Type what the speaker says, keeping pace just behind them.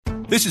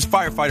This is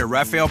firefighter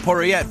Raphael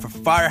Porriette for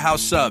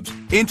Firehouse Subs.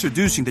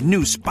 Introducing the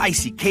new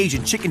spicy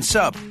Cajun chicken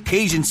sub.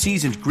 Cajun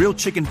seasoned grilled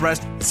chicken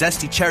breast,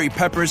 zesty cherry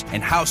peppers,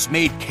 and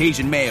house-made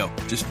Cajun mayo.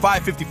 Just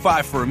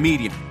 $5.55 for a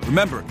medium.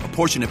 Remember, a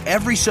portion of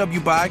every sub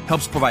you buy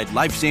helps provide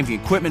life-saving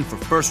equipment for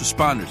first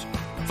responders.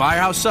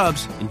 Firehouse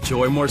Subs.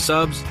 Enjoy more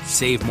subs,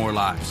 save more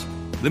lives.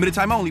 Limited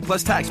time only,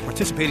 plus tax.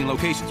 Participating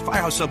locations.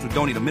 Firehouse Subs would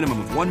donate a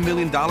minimum of $1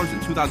 million in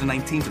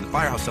 2019 to the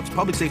Firehouse Subs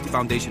Public Safety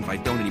Foundation by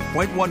donating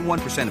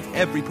 0.11% of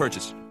every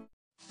purchase.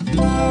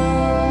 Feral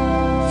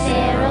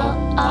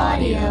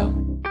Audio.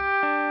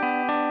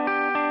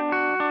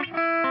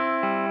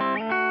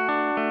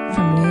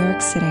 From New York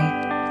City,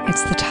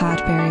 it's the Todd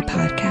Barry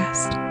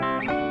Podcast.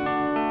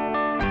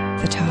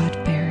 The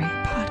Todd Barry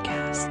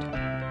Podcast.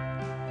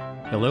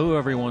 Hello,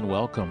 everyone.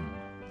 Welcome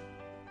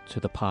to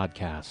the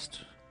podcast.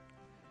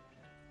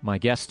 My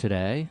guest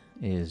today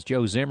is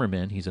Joe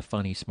Zimmerman. He's a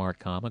funny, smart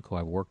comic who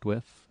I've worked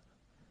with,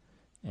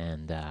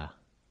 and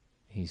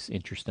he's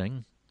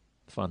interesting,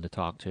 fun to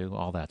talk to,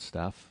 all that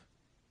stuff.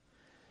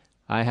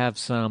 I have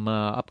some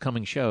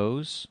upcoming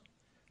shows.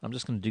 I'm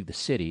just going to do the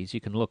cities. You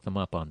can look them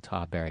up on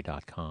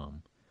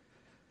toddbarry.com.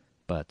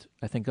 But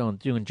I think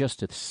doing just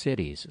the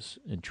cities is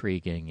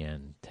intriguing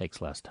and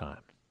takes less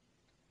time.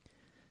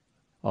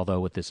 Although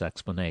with this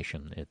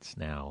explanation, it's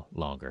now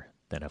longer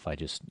than if I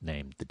just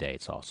named the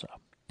dates also.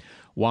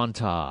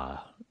 Wantagh,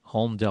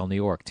 Holmdel, New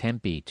York,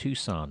 Tempe,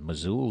 Tucson,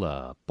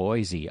 Missoula,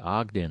 Boise,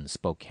 Ogden,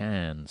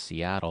 Spokane,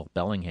 Seattle,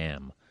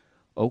 Bellingham,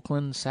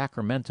 Oakland,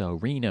 Sacramento,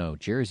 Reno,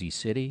 Jersey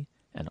City,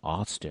 and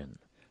Austin.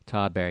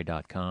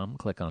 ToddBarry.com.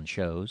 Click on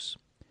shows.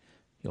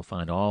 You'll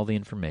find all the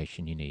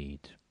information you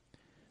need.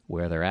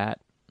 Where they're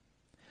at,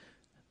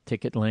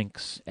 ticket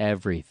links,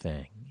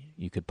 everything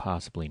you could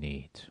possibly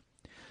need.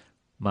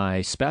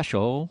 My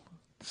special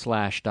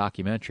 /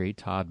 documentary,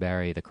 Todd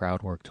Barry, The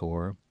Crowdwork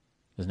Tour,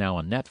 is now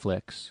on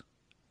Netflix.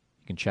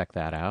 You can check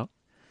that out.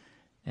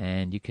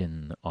 And you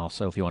can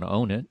also, if you want to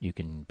own it, you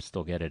can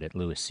still get it at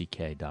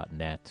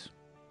louisck.net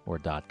or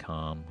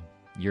 .com.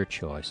 Your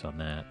choice on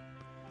that.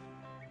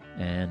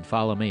 And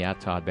follow me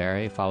at Todd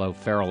Barry. Follow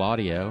Feral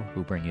Audio,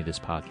 who bring you this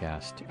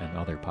podcast and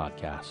other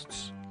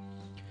podcasts.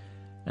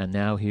 And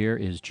now here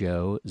is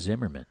Joe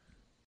Zimmerman.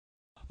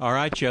 All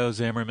right, Joe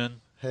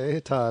Zimmerman. Hey,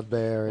 Todd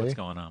Barry. What's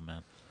going on,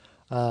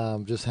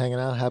 man? Just hanging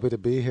out. Happy to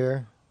be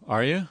here.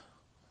 Are you?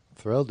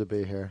 Thrilled to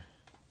be here.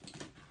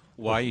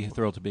 Why are you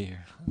thrilled to be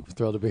here?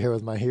 Thrilled to be here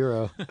with my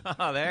hero.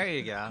 Oh, there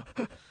you go.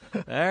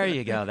 There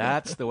you go.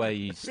 That's the way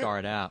you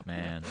start out,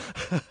 man.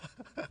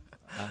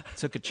 I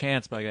took a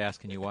chance by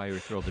asking you why you were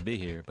thrilled to be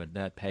here, but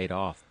that paid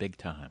off big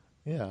time.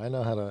 Yeah, I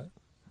know how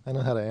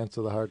to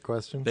answer the hard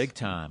questions. Big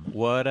time.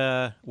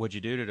 What'd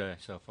you do today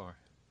so far?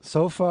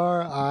 So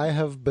far, I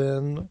have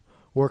been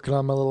working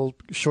on my little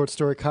short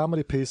story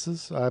comedy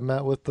pieces. I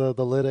met with the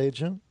lit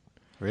agent.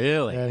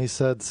 Really? And he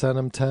said send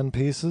him 10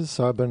 pieces.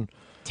 So I've been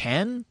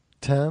 10?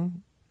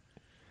 10.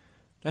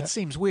 That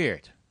seems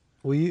weird.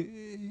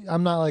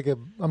 I'm not like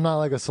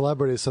a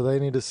celebrity, so they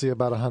need to see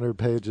about 100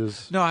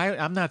 pages. No,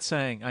 I'm not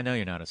saying. I know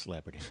you're not a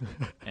celebrity,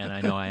 and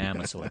I know I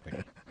am a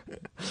celebrity.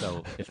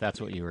 So if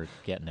that's what you were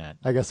getting at,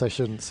 I guess I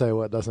shouldn't say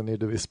what doesn't need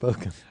to be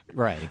spoken.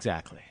 Right?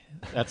 Exactly.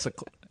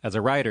 As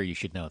a writer, you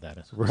should know that.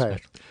 Right.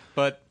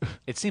 But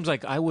it seems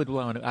like I would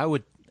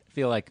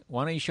feel like,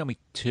 why don't you show me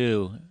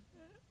 2?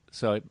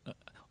 So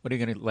what are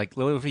you going to like?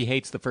 What if he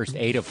hates the first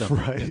 8 of them?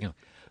 Right. You know,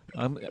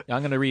 I'm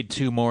going to read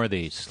 2 more of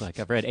these. Like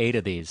I've read 8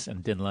 of these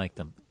and didn't like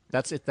them.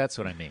 That's it. That's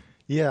what I mean.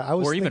 Yeah,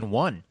 or even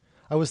 1.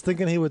 I was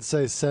thinking he would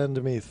say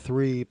send me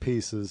 3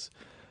 pieces,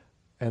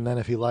 and then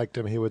if he liked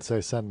him, he would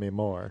say send me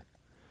more.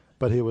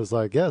 But he was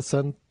like, yeah,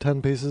 send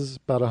 10 pieces.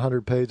 About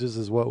 100 pages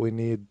is what we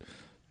need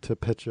to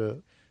pitch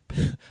a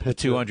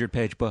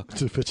 200-page book.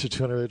 To pitch a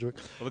 200-page book.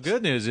 Well, the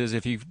good news is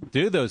if you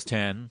do those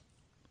 10,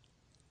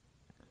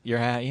 you're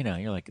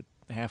like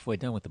halfway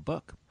done with the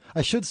book.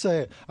 I should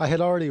say I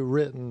had already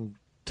written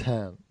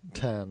 10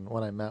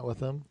 when I met with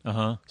him.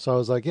 Uh-huh. So I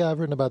was like, yeah, I've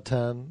written about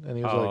 10. And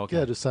he was okay.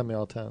 yeah, just send me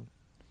all 10.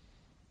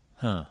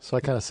 Huh. So I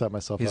kind of set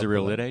myself up. He's a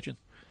real lit agent?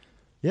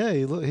 Yeah,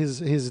 he's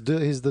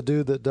the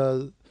dude that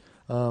does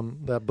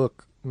that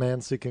book, Man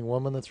Seeking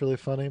Woman, that's really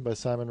funny, by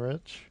Simon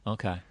Rich.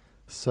 Okay.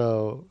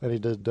 So, and he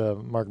did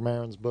Mark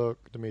Maron's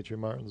book, Demetri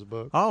Martin's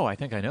book. Oh, I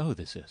think I know who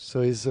this is.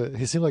 So he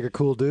seemed like a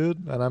cool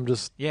dude, and I'm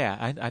just... Yeah,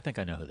 I think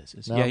I know who this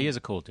is. Now, yeah, he is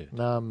a cool dude.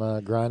 Now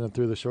I'm grinding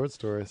through the short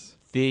stories.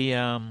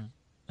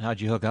 How'd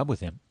you hook up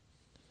with him?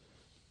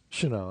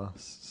 Shinoa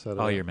set it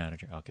up. Your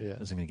manager. Okay, Yeah.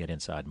 This is going to get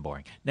inside and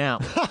boring. Now,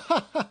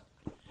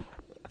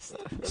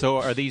 so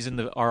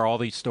are all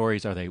these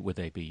stories, would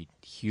they be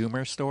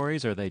humor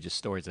stories, or are they just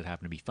stories that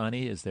happen to be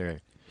funny? Is there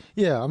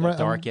a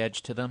dark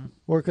edge to them?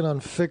 Working on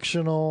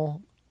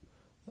fictional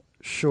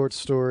short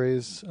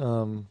stories.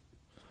 A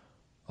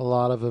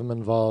lot of them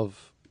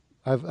involve...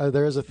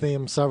 there is a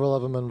theme. Several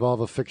of them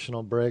involve a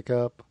fictional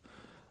breakup.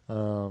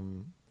 I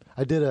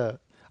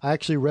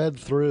actually read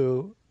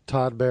through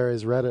Todd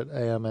Barry's Reddit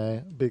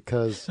AMA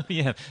because...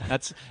 Yeah,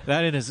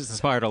 that has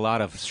inspired a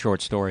lot of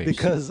short stories.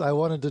 Because I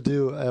wanted to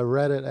do a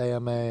Reddit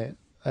AMA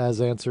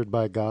as answered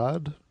by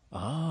God.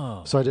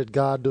 Oh. So I did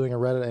God doing a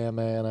Reddit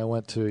AMA, and I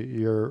went to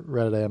your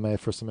Reddit AMA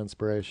for some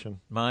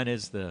inspiration. Mine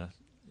is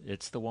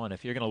it's the one.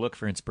 If you're going to look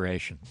for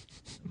inspiration,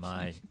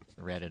 my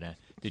Reddit.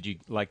 Did you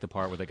like the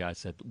part where the guy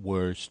said,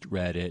 worst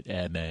Reddit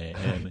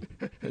AMA?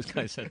 This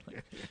guy said,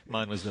 like,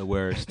 mine was the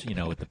worst,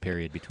 with the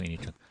period between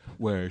each.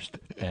 Worst,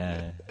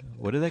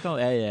 what do they call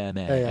it?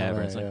 AMA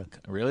ever. It's like,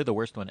 really the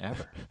worst one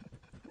ever.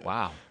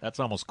 Wow, that's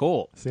almost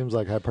cool. Seems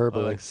like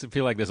hyperbole. I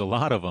feel like there's a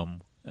lot of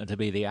them, and to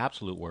be the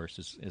absolute worst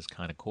is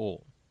kind of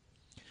cool.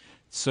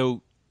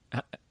 So,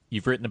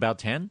 you've written about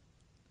 10?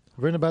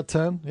 I've written about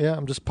 10. Yeah,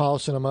 I'm just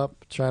polishing them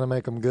up, trying to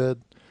make them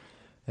good.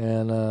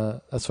 And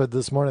that's what I did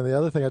this morning. The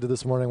other thing I did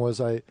this morning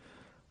was I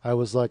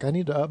was like, I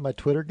need to up my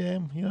Twitter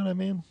game. You know what I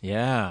mean?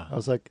 Yeah. I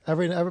was like,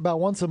 every about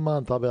once a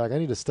month, I'll be like, I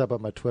need to step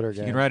up my Twitter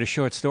game. You can write a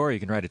short story. You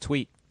can write a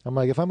tweet. I'm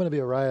like, if I'm going to be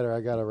a writer,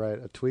 I got to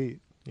write a tweet.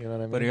 You know what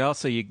I mean? But you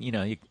also, you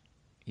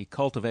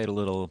cultivate a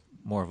little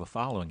more of a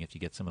following if you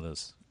get some of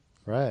those.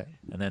 Right.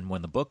 And then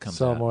when the book comes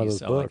Sell out, more of you those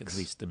sell like books. at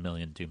least 1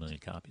 million, 2 million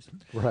copies.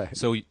 Right.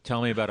 So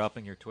tell me about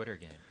upping your Twitter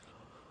game.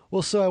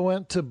 Well, so I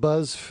went to I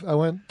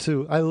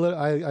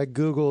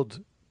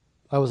Googled,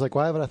 I was like,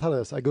 why haven't I thought of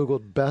this? I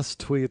Googled best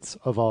tweets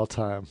of all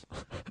time.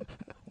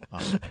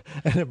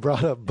 And it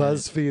brought up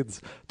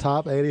BuzzFeed's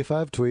top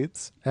 85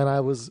 tweets. And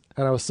I was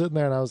sitting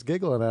there and I was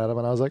giggling at them.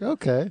 And I was like,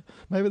 okay,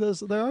 maybe there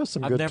are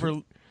some good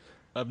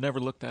I've never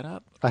looked that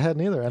up. I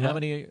hadn't either. And How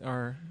many of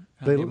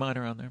mine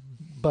are on there?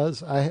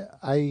 Buzz, I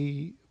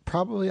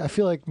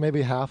feel like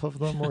maybe half of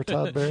them were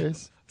Todd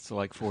Berry's. So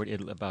like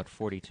about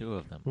 42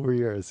 of them. Were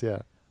yours, yeah.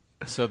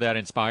 So that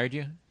inspired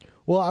you?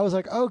 Well, I was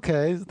like,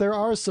 okay, there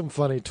are some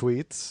funny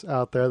tweets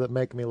out there that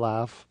make me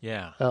laugh.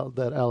 Yeah.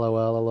 That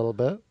LOL a little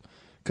bit.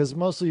 Because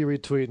mostly you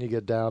retweet and you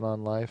get down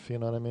on life, you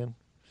know what I mean?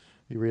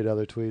 You read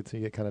other tweets and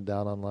you get kind of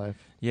down on life.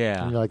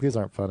 Yeah. And you're like, these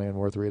aren't funny and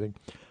worth reading.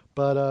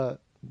 But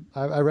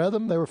I read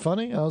them. They were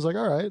funny. I was like,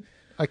 all right,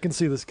 I can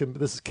see this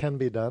can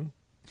be done.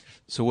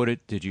 So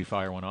did you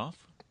fire one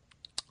off?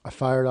 I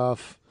fired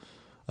off.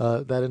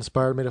 That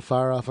inspired me to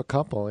fire off a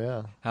couple,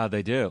 yeah. How'd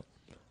they do?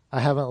 I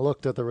haven't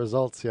looked at the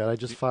results yet. I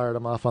just fired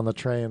them off on the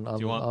train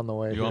on the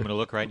way. Do you want me to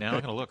look right now? I'm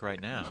going to look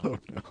right now. Oh,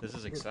 no. This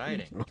is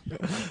exciting.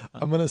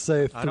 I'm going to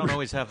say I don't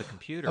always have the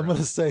computer. I'm going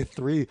to say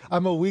 3.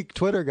 I'm a weak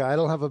Twitter guy. I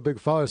don't have a big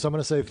following, so I'm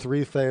going to say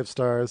 3 fave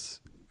stars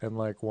and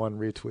like 1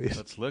 retweet.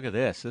 Let's look at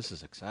this. This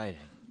is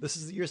exciting. This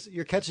is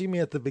you're catching me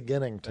at the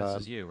beginning, Todd.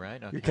 This is you,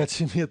 right? Okay. You're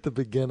catching me at the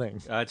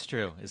beginning. It's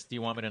true. Do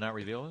you want me to not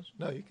reveal this?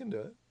 No, you can do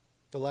it.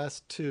 The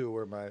last 2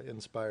 were my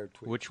inspired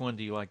tweets. Which one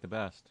do you like the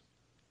best?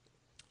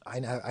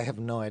 I have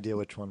no idea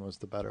which one was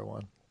the better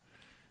one.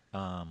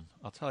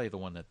 I'll tell you the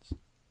one that's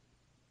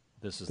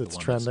the one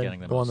trending. that's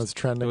getting The one that's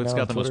trending It's now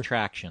got on the most Twitter?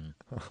 traction.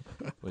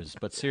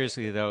 But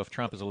seriously though, if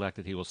Trump is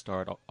elected, he will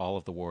start all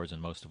of the wars,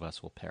 and most of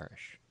us will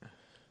perish.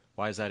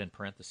 Why is that in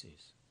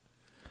parentheses?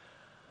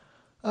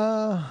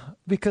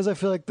 Because I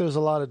feel like there's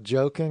a lot of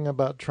joking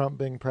about Trump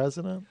being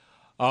president.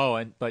 Oh,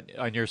 and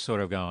you're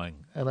sort of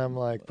going. And I'm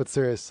like, but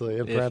seriously,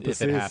 in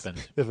parentheses, if it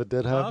happened, if it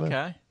did happen.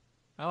 Okay,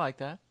 I like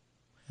that.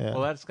 Yeah.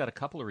 Well, that's got a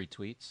couple of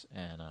retweets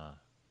and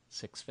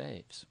 6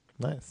 faves.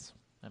 Nice.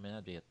 I mean,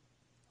 that'd be a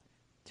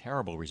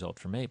terrible result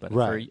for me, but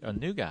Right. for a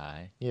new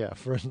guy, Yeah,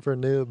 for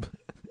noob.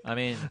 I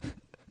mean,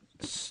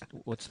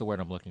 what's the word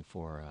I'm looking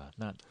for?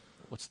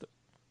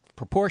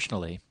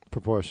 Proportionally,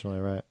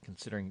 Right.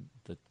 considering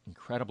the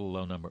incredible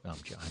low number.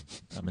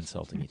 I'm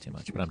insulting you too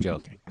much, but I'm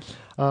joking.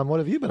 What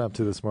have you been up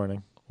to this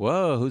morning?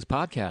 Whoa, whose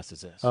podcast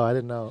is this? Oh, I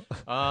didn't know.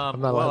 Well,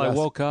 allowed I to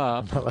woke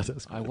up. I'm not allowed to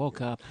ask. I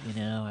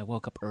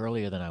woke up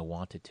earlier than I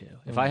wanted to.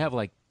 If I have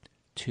like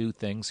 2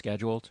 things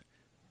scheduled,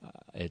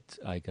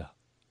 I go,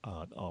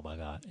 oh my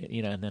God.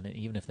 And then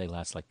even if they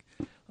last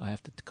I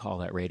have to call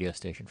that radio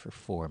station for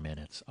 4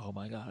 minutes. Oh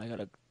my God,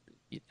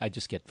 I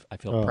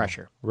feel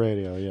pressure.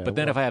 Radio, yeah. But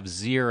then if I have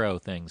 0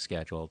 things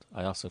scheduled,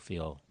 I also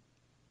feel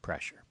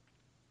pressure.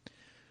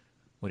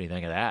 What do you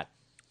think of that?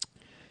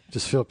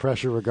 Just feel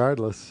pressure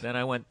regardless. Then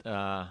I went,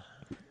 I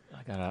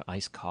got an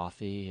iced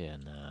coffee,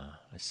 and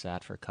I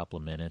sat for a couple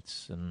of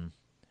minutes, and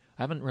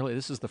I haven't really,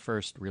 this is the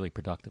first really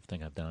productive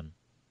thing I've done.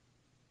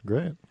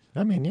 Great.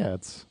 I mean, yeah,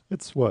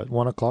 it's what,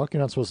 1 o'clock?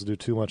 You're not supposed to do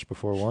too much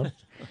before 1.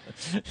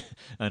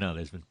 I know,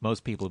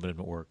 most people have been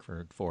at work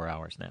for 4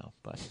 hours now,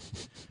 but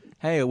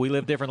hey, we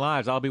live different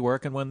lives. I'll be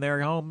working when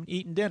they're home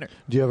eating dinner.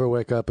 Do you ever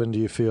wake up and do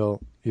you feel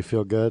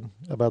good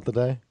about the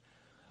day?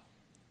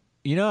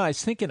 I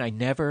was thinking I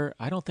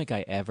don't think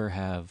I ever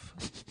have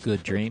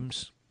good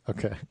dreams.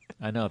 Okay.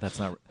 I know that's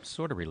not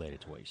sort of related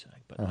to what you're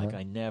saying, but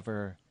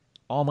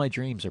all my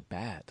dreams are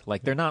bad.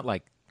 Like, they're not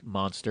like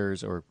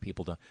monsters or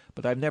people don't,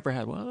 but I've never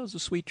had, well, that was a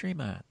sweet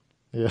dream I had.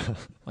 Yeah.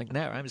 Like,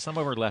 never. I mean, some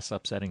of them are less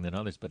upsetting than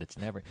others, but it's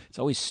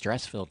always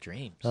stress-filled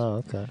dreams.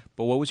 Oh, okay.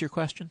 But what was your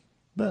question?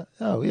 Yeah.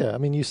 I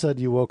mean, you said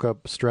you woke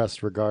up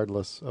stressed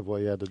regardless of what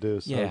you had to do,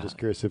 so Yeah. I'm just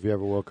curious if you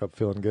ever woke up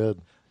feeling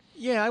good.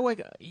 Yeah, I wake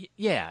up.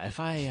 Yeah, if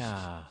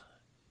I,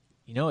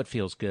 it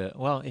feels good.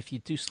 Well, if you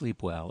do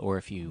sleep well, or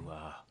if you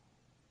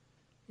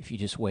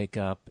just wake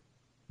up,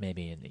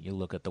 maybe, and you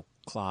look at the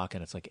clock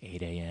and it's like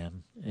 8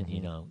 a.m. and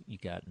you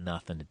got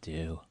nothing to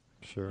do,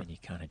 Sure. And you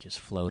kind of just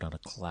float on a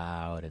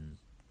cloud, and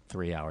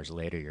 3 hours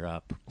later you're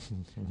up.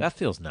 That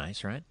feels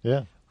nice, right?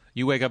 Yeah.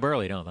 You wake up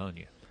early, don't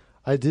you?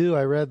 I do.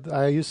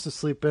 I used to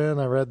sleep in.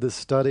 I read this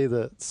study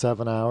that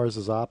 7 hours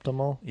is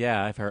optimal.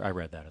 Yeah, I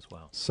read that as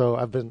well. So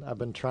I've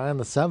been trying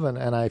the 7,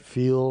 and I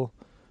feel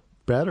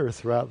better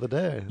throughout the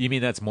day. You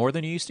mean that's more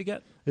than you used to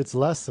get? It's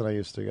less than I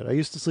used to get. I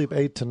used to sleep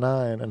 8 to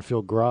 9 and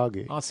feel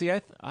groggy. Oh, see,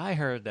 I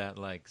heard that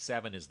like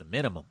 7 is the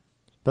minimum.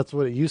 That's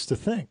what it used to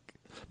think.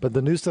 But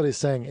the new study is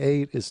saying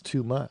 8 is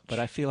too much. But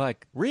I feel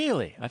like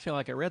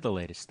I read the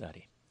latest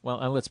study. Well,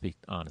 let's be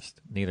honest.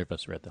 Neither of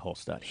us read the whole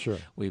study. Sure.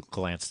 We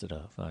glanced at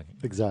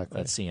Exactly.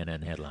 that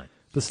CNN headline.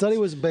 The study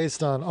was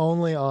based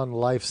only on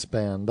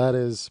lifespan. That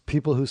is,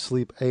 people who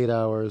sleep 8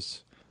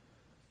 hours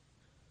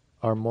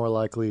are more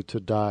likely to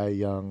die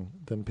young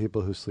than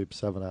people who sleep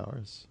 7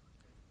 hours.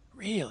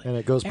 Really? And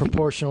it goes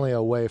proportionally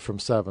away from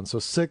 7. So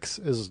 6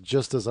 is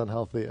just as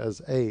unhealthy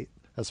as 8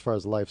 as far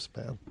as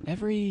lifespan.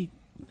 Every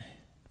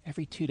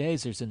 2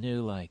 days there's a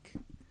new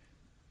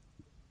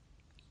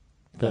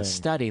Thing.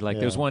 study. Like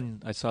Yeah. there's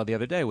one I saw the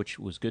other day, which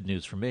was good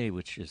news for me,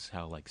 which is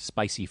how like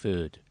spicy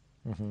food.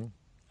 Mm-hmm.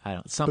 I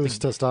don't something.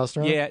 Boost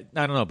testosterone? Yeah,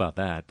 I don't know about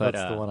that, but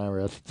That's the one I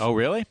read. Oh,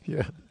 really?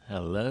 Yeah.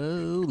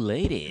 Hello,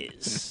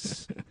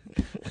 ladies.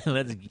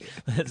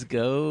 let's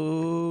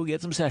go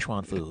get some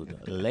Szechuan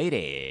food,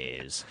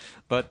 ladies.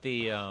 But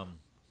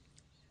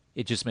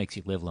it just makes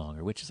you live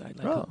longer, which is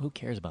who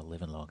cares about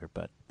living longer?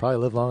 But Probably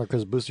live longer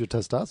because it boosts your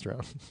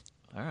testosterone.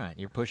 all right,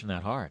 you're pushing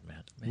that hard,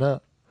 man.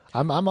 No,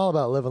 I'm all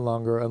about living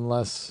longer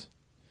unless.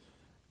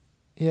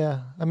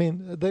 Yeah, I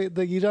mean,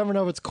 you never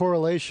know if it's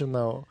correlation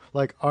though.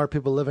 Like, are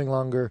people living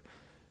longer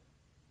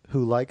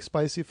who like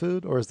spicy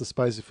food, or is the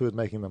spicy food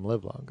making them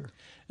live longer?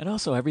 And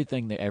also,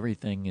 everything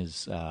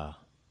is.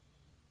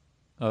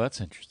 Oh,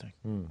 that's interesting.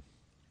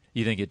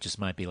 You think it just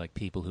might be like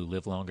people who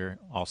live longer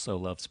also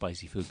love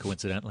spicy food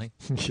coincidentally?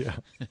 Yeah.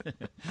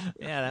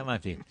 Yeah,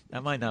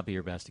 that might not be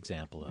your best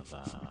example of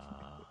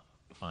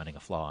finding a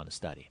flaw in a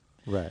study.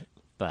 Right.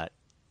 But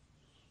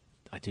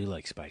I do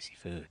like spicy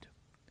food.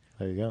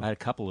 There you go. I had a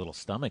couple little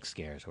stomach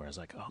scares where I was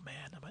like, oh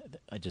man,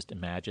 I just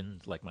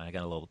imagined, like I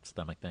got a little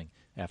stomach thing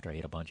after I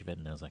ate a bunch of it,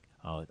 and I was like,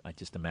 oh, I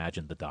just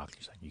imagined the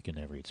doctor saying, you can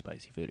never eat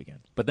spicy food again.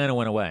 But then it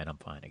went away and I'm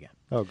fine again.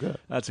 Oh, good.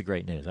 That's a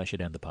great news. I should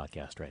end the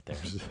podcast right there.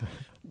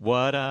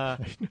 What,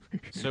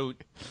 so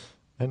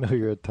I know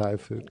you're a Thai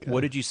food guy.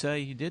 what did you say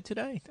you did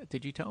today?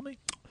 Did you tell me?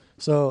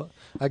 So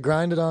I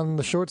grinded on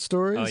the short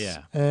stories. Oh,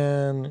 yeah.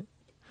 And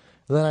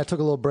then I took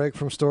a little break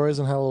from stories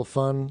and had a little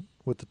fun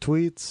with the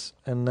tweets,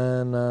 and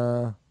then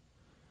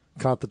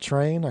caught the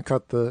train. I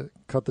caught the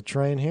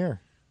train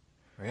here.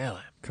 Really?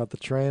 Caught the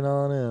train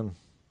on in.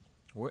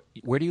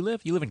 Where do you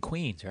live? You live in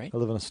Queens, right? I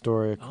live in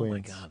Astoria, Oh Queens.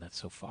 my God, that's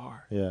so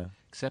far. Yeah.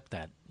 Except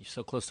that you're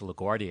so close to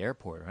LaGuardia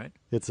Airport, right?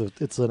 It's an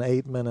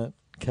 8-minute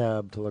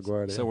cab to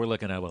LaGuardia. So we're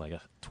looking at like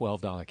a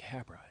 $12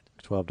 cab ride.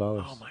 $12.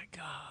 Oh my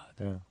God.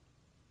 Yeah.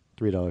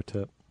 $3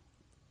 tip.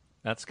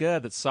 That's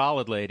good. That's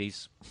solid,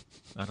 ladies.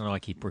 I don't know. I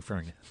keep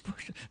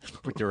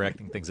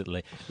directing things at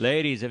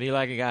ladies. If you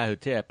like a guy who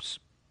tips,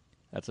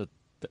 that's a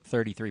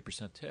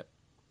 33% tip.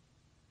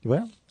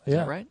 Well, Is yeah,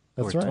 that right?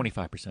 That's or right.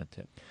 25%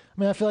 tip. I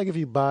mean, I feel like if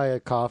you buy a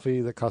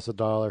coffee that costs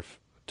 $1,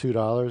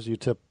 $2, you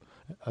tip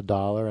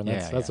 $1, and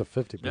that's a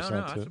 50% No, tip.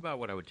 that's about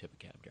what I would tip a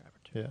cab driver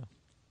too. Yeah,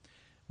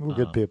 we're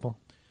good people,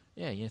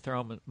 Yeah, you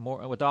throw them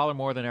 $1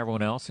 more than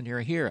everyone else, and you're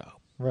a hero.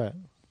 right?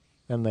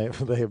 And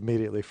they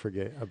immediately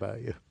forget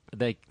about you.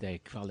 They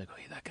probably go,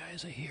 hey, that guy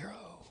is a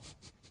hero.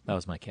 That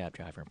was my cab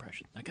driver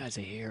impression. That guy's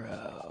a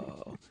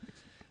hero.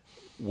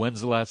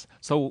 When's the last?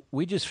 So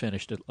we just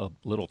finished a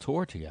little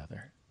tour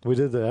together. We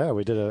did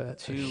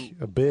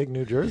a big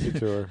New Jersey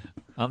tour.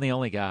 I'm the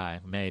only guy,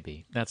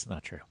 maybe. That's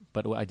not true.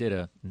 But I did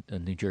a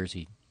New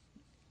Jersey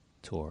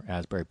tour,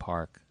 Asbury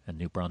Park and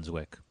New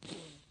Brunswick.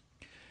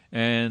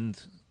 And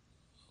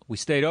we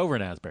stayed over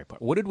in Asbury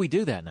Park. What did we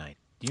do that night?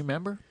 Do you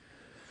remember?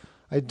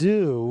 I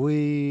do.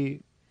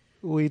 We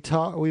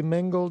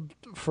mingled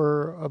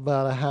for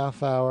about a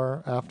half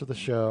hour after the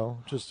show,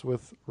 just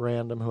with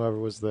random whoever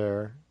was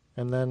there,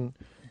 and then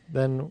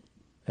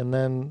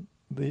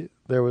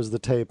there was the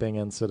taping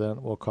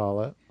incident, we'll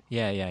call it.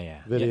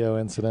 Yeah. Video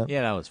incident.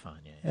 Yeah, that was fun.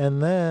 Yeah.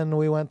 And then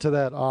we went to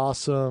that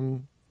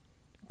awesome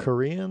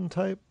Korean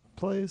type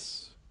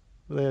place.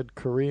 They had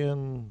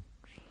Korean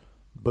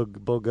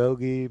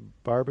bulgogi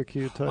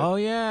barbecue type. Oh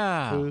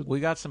yeah, food. we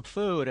got some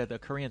food at the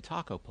Korean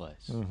taco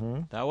place.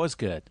 Mm-hmm. That was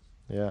good.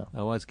 Yeah.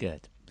 That was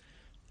good.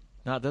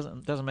 No, it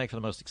doesn't make for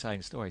the most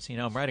exciting stories. You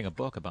know, I'm writing a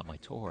book about my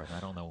tour, and I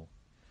don't know.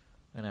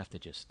 I'm gonna have to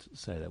just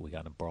say that we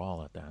got in a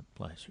brawl at that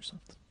place or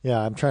something. Yeah,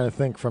 I'm trying to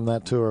think from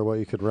that tour what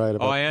you could write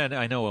about. Oh,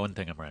 I know one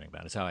thing I'm writing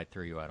about. Is how I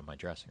threw you out of my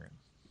dressing room.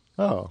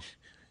 Oh.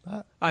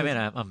 I mean,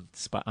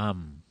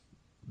 I'm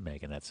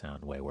making that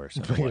sound way worse.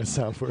 than Making what- it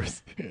sound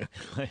worse.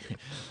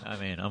 I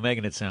mean, I'm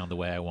making it sound the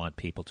way I want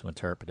people to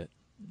interpret it.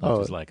 Oh.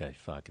 Just like I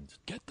fucking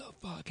get the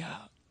fuck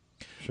out.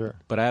 Sure.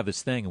 But I have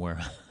this thing where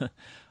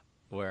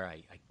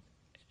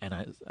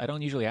I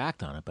don't usually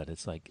act on it, but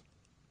it's like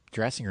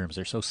dressing rooms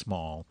are so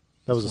small.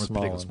 That was This a one's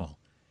small particularly one.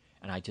 small.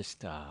 and I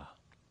just I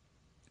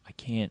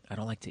can't. I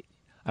don't like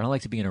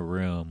to be in a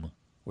room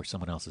where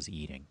someone else is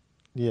eating.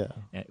 Yeah.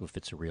 If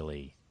it's a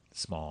really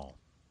small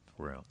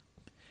room.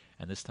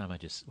 And this time how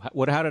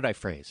did I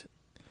phrase it?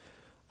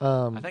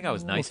 I think I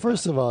was nice. Well,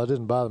 first about of all, it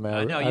didn't bother me.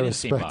 I know you I didn't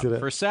seem respected bothered. it.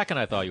 For a second,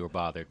 I thought you were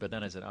bothered, but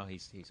then I said, "Oh,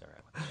 he's all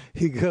right."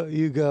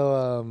 You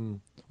go.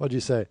 What'd you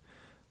say?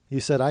 You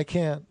said I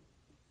can't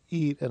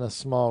eat in a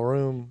small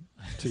room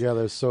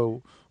together,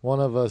 so one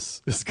of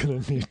us is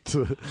going to need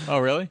to. Oh,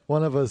 really?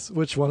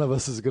 Which one of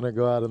us is going to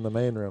go out in the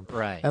main room?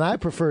 Right. And I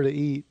prefer to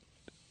eat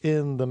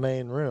in the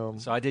main room.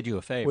 So I did you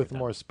a favor with then.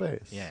 more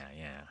space. Yeah.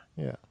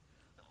 Yeah.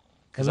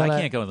 Because I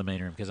can't go in the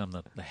main room because I'm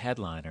the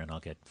headliner and I'll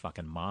get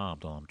fucking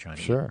mobbed while I'm trying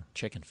to eat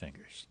chicken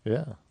fingers.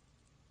 Yeah. Oh,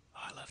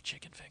 I love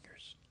chicken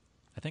fingers.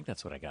 I think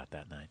that's what I got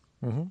that night.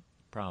 Mm-hmm.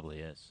 Probably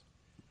is.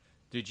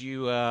 Did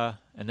you? And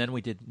then we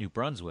did New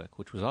Brunswick,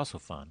 which was also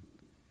fun.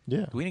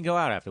 Yeah. We didn't go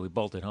out after. We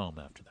bolted home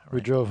after that, right?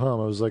 We drove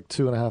home. It was like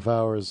 2.5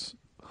 hours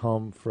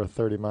home for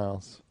 30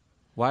 miles.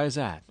 Why is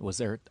that? Was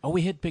there? Oh,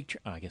 we hit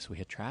I guess we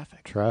hit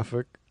traffic.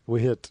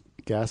 We hit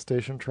gas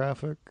station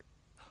traffic.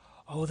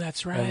 Oh,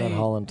 that's right. And then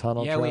Holland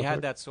Tunnel Yeah, traffic. we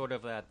had that sort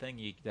of that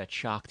thing, that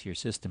shock to your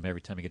system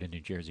every time you get in New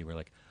Jersey. We're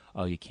like,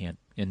 oh, you can't.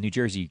 In New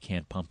Jersey, you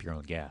can't pump your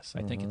own gas.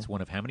 I think it's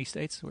one of how many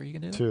states where you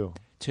can do that?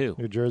 Two.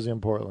 New Jersey and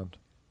Portland.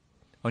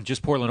 Oh,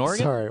 just Portland,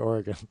 Oregon? Sorry,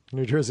 Oregon.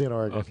 New Jersey and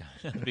Oregon. Okay.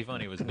 It'd be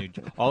funny. It was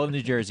all of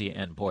New Jersey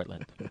and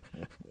Portland.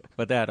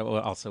 But that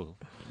also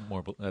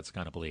that's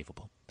kind of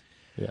believable.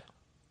 Yeah.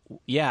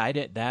 Yeah, I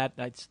did that.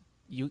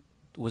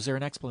 Was there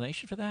an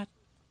explanation for that?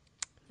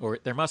 Or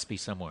there must be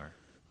somewhere.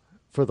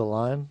 For the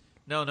line?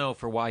 No,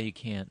 for why you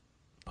can't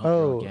pump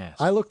your own gas.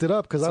 I looked it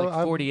up because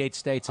like 48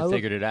 states have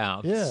figured it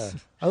out. Yeah,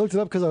 I looked it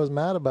up because I was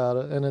mad about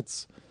it, and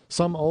it's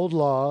some old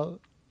law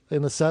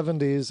in the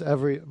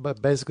 70s.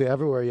 But basically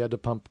everywhere you had to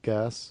pump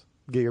gas,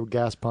 get your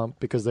gas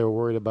pumped because they were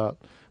worried about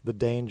the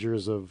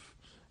dangers of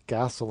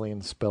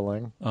gasoline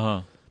spilling.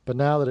 Uh-huh. But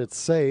now that it's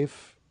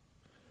safe,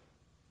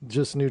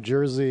 just New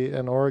Jersey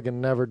and Oregon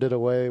never did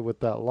away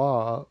with that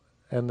law.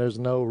 And there's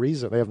no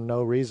reason. They have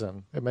no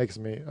reason. It makes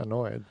me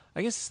annoyed.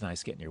 I guess it's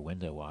nice getting your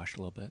window washed a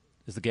little bit.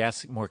 Is the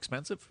gas more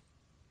expensive?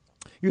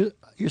 You're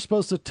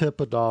supposed to tip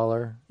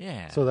 $1.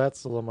 Yeah. So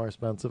that's a little more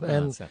expensive.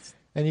 No,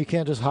 and you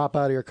can't just hop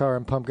out of your car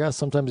and pump gas.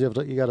 Sometimes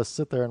you got to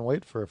sit there and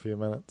wait for a few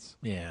minutes.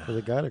 Yeah. For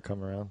the guy to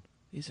come around.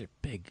 These are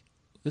big.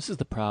 This is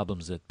the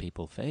problems that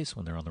people face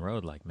when they're on the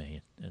road like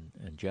me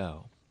and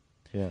Joe.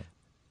 Yeah.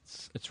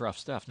 It's rough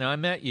stuff. Now I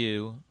met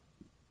you.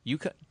 You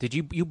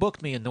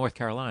booked me in North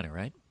Carolina,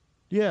 right?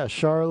 Yeah,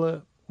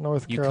 Charlotte,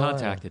 North Carolina. You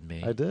contacted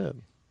me. I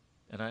did.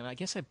 And I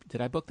guess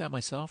did I book that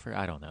myself or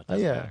I don't know. It Yeah.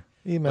 doesn't matter.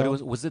 Email.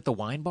 But was it the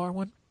wine bar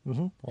one?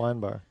 Mm-hmm. Wine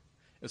bar.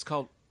 It's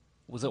called.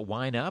 Was it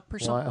Wine Up or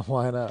something?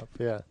 Wine Up.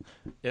 Yeah.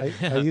 Yeah.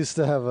 I used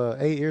to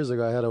have 8 years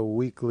ago. I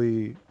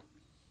had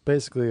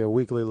basically a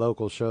weekly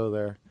local show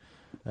there,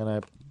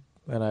 and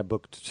I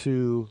booked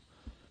 2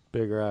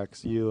 big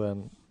acts, you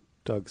and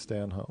Doug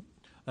Stanhope.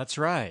 That's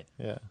right.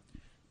 Yeah.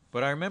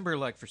 But I remember,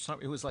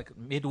 it was like a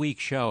midweek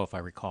show, if I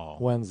recall.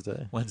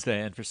 Wednesday,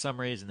 and for some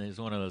reason, it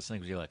was one of those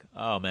things where you're like,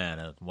 oh man,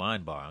 a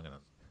wine bar, I'm gonna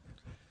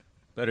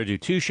better do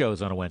 2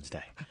 shows on a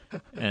Wednesday,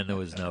 and there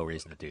was no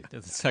reason to do it.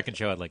 The second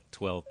show had like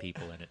 12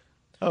 people in it.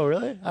 Oh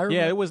really?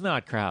 Yeah, it was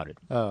not crowded.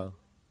 Oh,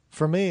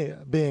 for me,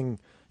 being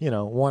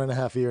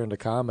 1.5 years into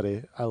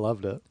comedy, I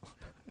loved it.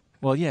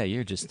 Well, yeah,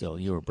 you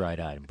were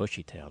bright-eyed and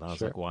bushy-tailed. I was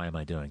like, why am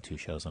I doing 2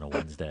 shows on a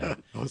Wednesday?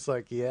 I was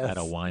like, yes. At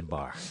a wine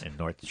bar in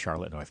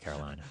Charlotte, North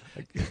Carolina.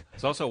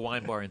 It's also a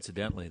wine bar,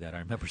 incidentally, that I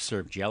remember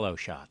served Jell-O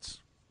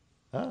shots.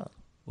 Oh.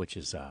 Which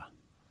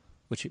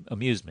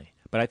amused me.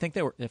 But I think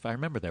if I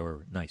remember, there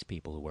were nice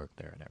people who worked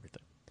there and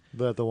everything.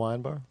 The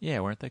wine bar?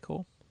 Yeah, weren't they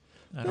cool?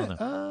 I don't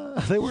know.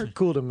 They weren't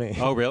cool to me.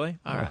 Oh, really?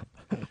 All right.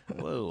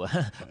 Whoa.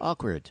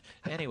 Awkward.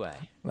 Anyway.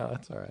 No,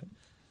 that's all right.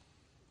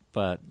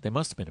 But they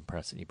must have been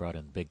impressed that you brought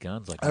in big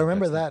guns. I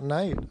remember that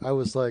night. I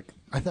was like,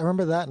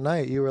 remember that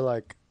night. You were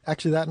like,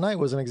 actually, that night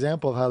was an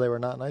example of how they were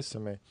not nice to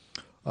me.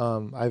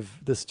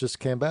 This just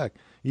came back.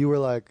 You were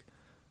like,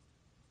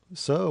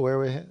 so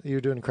you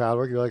were doing crowd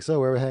work. You're like, so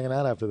where are we hanging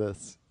out after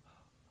this?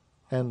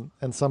 And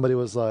somebody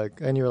was like,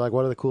 and you were like,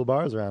 what are the cool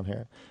bars around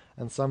here?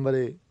 And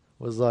somebody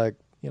was like,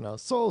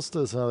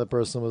 Solstice. Another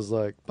person was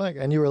like,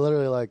 and you were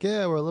literally like,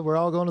 yeah, we're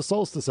all going to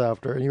Solstice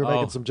after. And you were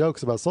making some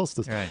jokes about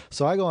Solstice. Right.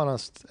 So I go on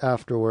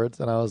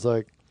afterwards, and I was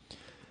like,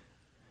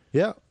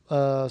 yeah,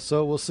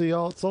 so we'll see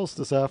y'all at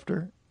Solstice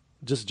after,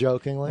 just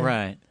jokingly.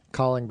 Right.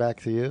 Calling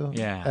back to you.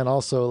 Yeah. And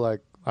also,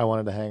 like, I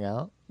wanted to hang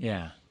out.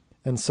 Yeah.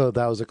 And so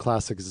that was a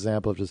classic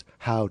example of just,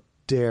 how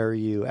dare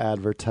you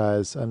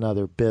advertise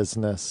another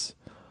business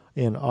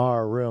in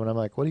our room. And I'm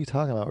like, what are you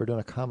talking about? We're doing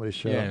a comedy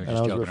show. Yeah, and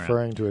I was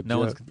referring to a joke.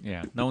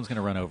 No one's going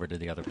to run over to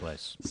the other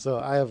place. So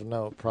I have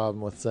no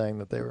problem with saying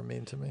that they were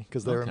mean to me,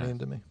 because they were mean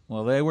to me.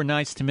 Well, they were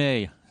nice to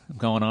me. I'm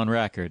going on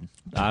record.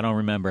 I don't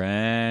remember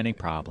any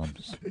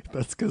problems.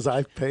 That's because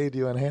I paid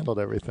you and handled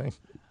everything.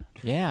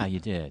 Yeah, you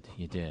did.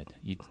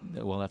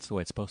 Well, that's the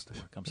way it's supposed to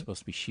work. I'm supposed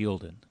to be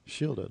shielded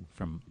Shielded.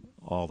 from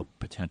all the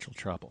potential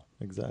trouble.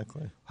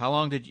 Exactly. How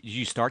long did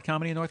you start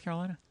comedy in North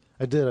Carolina?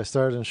 I did. I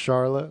started in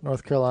Charlotte,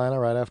 North Carolina,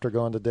 right after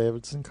going to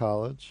Davidson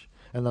College,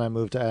 and then I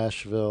moved to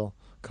Asheville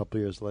a couple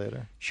years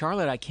later.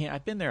 Charlotte,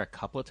 I've been there a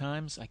couple of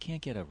times. I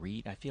can't get a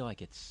read. I feel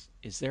like I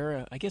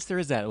guess there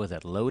is that. Was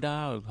that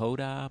Loda,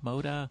 Hoda,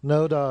 Moda?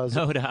 Noda is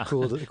Noda.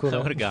 cool. I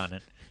would have gotten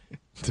it.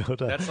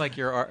 Noda. That's like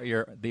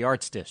the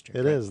arts district.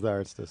 It right? is the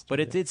arts district. But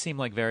it did seem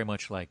like very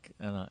much like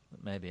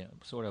maybe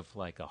sort of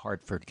like a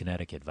Hartford,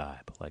 Connecticut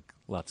vibe, like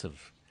lots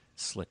of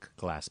slick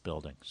glass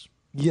buildings.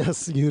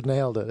 Yes, you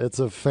nailed it. It's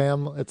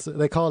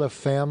they call it a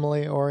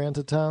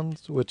family-oriented town,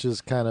 which is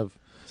kind of.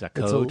 Is that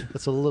code?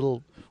 It's a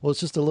little. Well, it's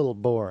just a little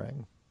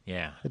boring.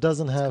 Yeah. It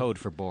doesn't have code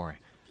for boring.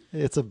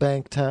 It's a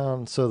bank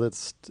town, so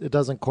it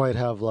doesn't quite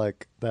have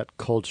like that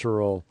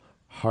cultural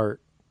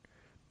heart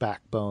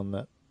backbone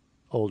that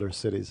older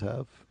cities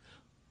have.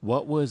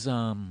 What was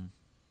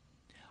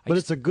But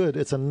it's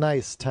a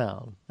nice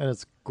town, and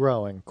it's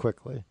growing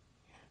quickly.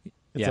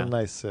 It's a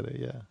nice city,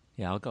 yeah.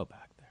 Yeah, I'll go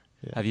back there.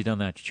 Yeah. Have you done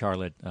that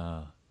Charlotte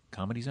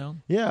Comedy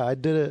Zone? Yeah, I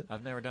did it.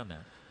 I've never done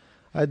that.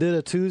 I did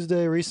a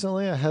Tuesday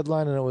recently, a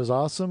headline, and it was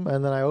awesome.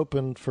 And then I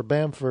opened for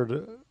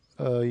Bamford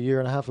a year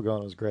and a half ago,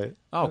 and it was great.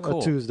 Oh, cool.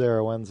 A Tuesday or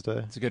a Wednesday.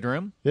 It's a good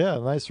room? Yeah,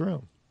 nice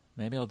room.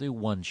 Maybe I'll do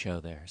one show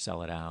there,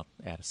 sell it out,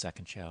 add a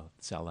second show,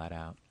 sell that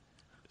out.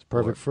 It's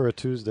perfect for a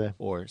Tuesday.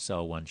 Or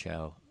sell one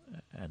show,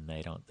 and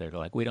they're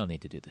like, we don't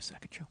need to do the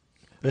second show.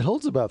 It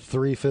holds about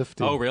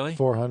 350. Oh, really?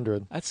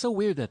 400. That's so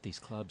weird that these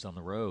clubs on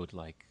the road,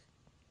 like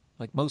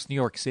most New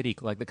York City,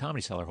 like the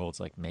Comedy Cellar holds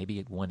like maybe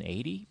at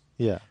 180.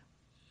 Yeah.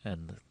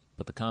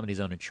 But the Comedy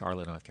Zone in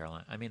Charlotte, North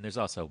Carolina. I mean, there's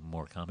also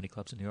more comedy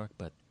clubs in New York,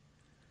 but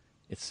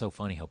it's so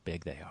funny how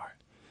big they are.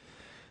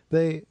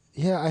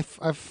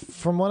 I've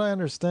from what I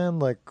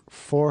understand, like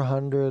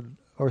 400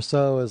 or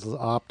so is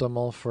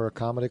optimal for a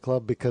comedy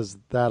club because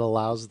that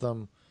allows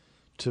them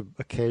to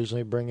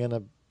occasionally bring in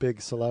a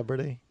big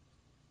celebrity.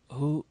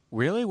 Who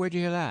really? Where'd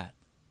you hear that?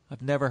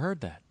 I've never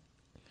heard that.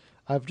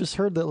 I've just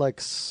heard that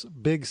like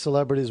big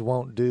celebrities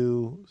won't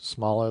do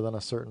smaller than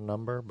a certain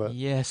number, but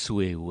Yes,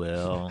 we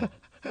will.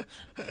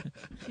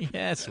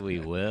 Yes, we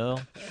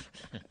will.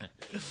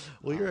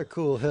 well, you're a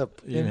cool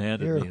hip. You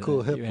handed you're me a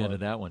cool that. hip. You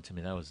handed that one to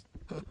me. That was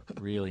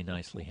really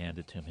nicely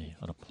handed to me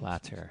on a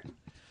platter.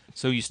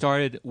 So you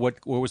started. Where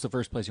was the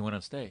first place you went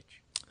on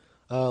stage?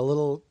 A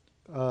little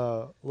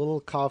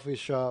coffee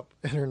shop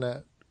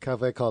internet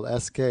cafe called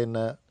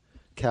SKNet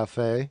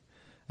Cafe,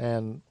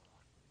 and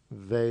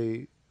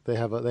they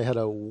had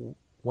a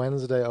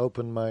Wednesday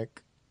open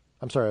mic.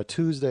 I'm sorry, a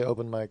Tuesday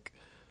open mic.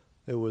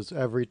 It was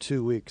every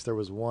 2 weeks. There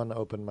was one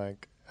open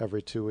mic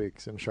every 2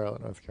 weeks in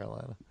Charlotte, North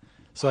Carolina.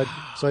 So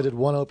I did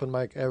one open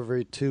mic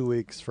every 2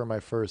 weeks for my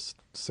first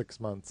 6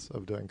 months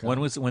of doing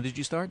comedy. When did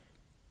you start?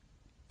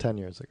 10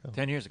 years ago.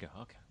 10 years ago.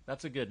 Okay,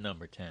 that's a good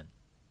number. 10.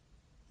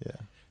 Yeah.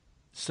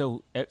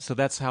 So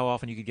that's how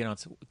often you could get on.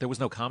 There was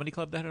no comedy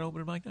club that had an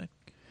open mic night.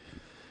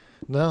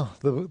 No,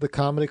 the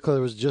comedy club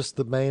was just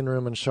the main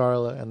room in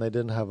Charlotte, and they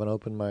didn't have an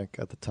open mic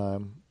at the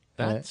time.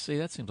 That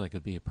seems like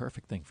it'd be a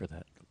perfect thing for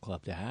that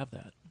club to have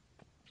that.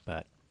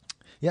 But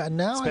yeah,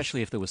 now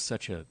especially if there was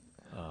such a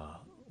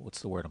what's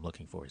the word I'm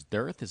looking for? Is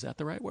dearth? Is that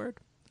the right word?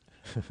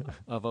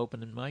 Of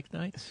open and mic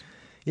nights?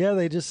 Yeah,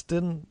 they just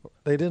didn't.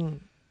 They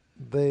didn't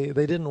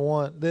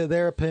want.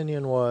 Their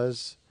opinion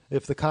was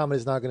if the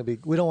comedy's not going to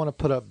be, we don't want to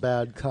put up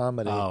bad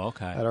comedy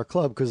at our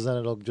club because then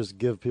it'll just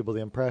give people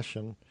the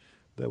impression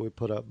that we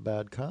put up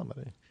bad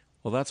comedy.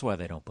 Well, that's why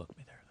they don't book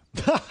me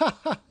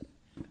there.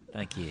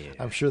 Thank you.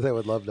 I'm sure they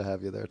would love to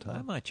have you there, Tom.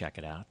 I might check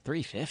it out.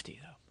 $350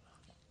 though.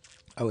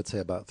 I would say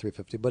about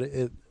 $350,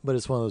 but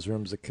it's one of those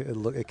rooms that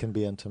it can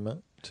be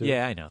intimate too.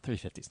 Yeah, I know.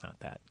 $350 is not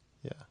that.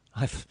 Yeah,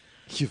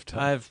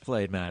 I've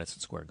played Madison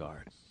Square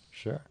Garden.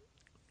 Sure.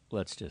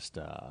 Let's just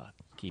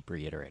keep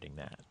reiterating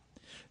that.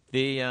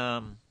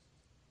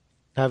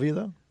 Have you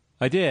though?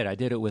 I did. I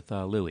did it with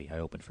Louis. I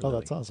opened for Louis. Oh,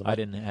 that's awesome. I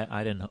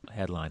didn't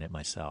headline it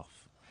myself.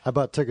 I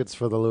bought tickets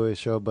for the Louis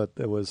show, but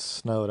it was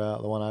snowed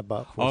out. The one I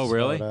bought was Oh,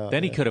 really? snowed out.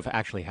 Then he Yeah. could have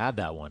actually had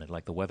that one.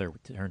 Like the weather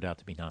turned out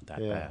to be not that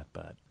bad,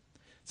 but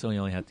so he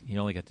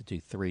only got to do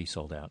 3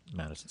 sold out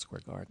Madison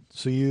Square Garden.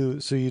 So you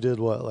did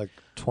what, like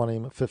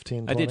 20,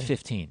 15, 20? I did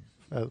 15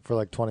 for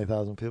like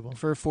 20,000 people.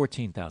 for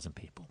 14,000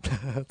 people.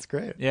 That's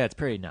great. Yeah, it's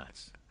pretty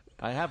nuts.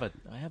 I have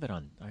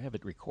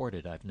it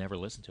recorded. I've never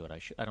listened to it.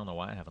 I don't know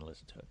why I haven't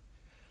listened to it,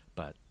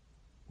 but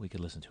we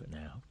could listen to it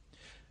now.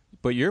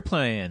 But you're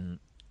playing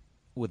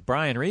with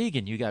Brian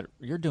Regan.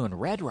 You're doing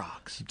Red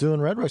Rocks. Doing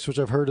Red Rocks, which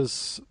I've heard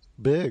is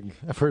big.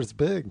 I've heard it's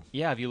big.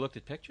 Yeah, have you looked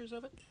at pictures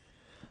of it?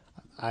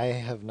 I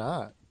have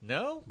not.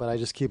 No? But I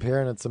just keep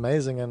hearing it's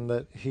amazing and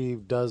that he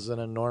does an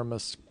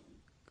enormous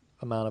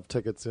amount of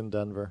tickets in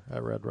Denver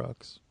at Red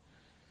Rocks.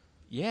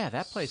 Yeah,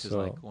 that place is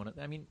like one of,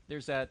 I mean,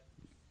 there's that,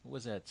 what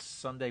was that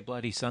Sunday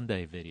Bloody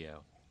Sunday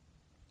video?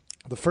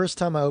 The first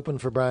time I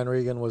opened for Brian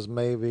Regan was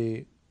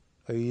maybe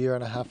a year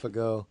and a half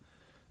ago,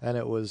 and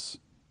it was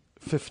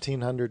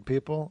 1,500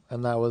 people,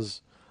 and that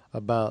was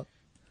about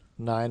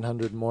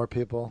 900 more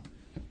people.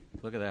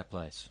 Look at that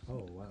place.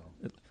 Oh,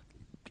 wow.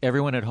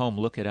 Everyone at home,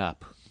 look it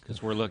up.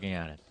 because we're looking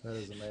at it. That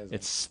is amazing.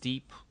 It's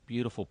steep,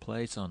 beautiful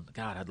place.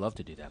 God, I'd love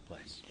to do that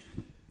place.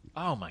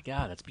 Oh my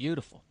God, that's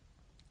beautiful.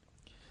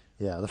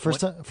 Yeah, the first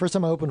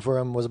time I opened for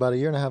him was about a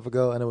year and a half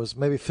ago, and it was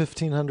maybe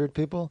 1,500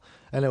 people,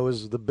 and it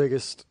was the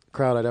biggest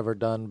crowd I'd ever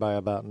done by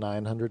about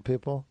 900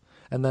 people.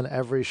 And then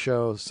every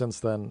show since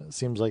then, it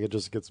seems like it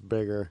just gets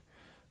bigger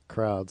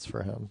crowds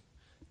for him.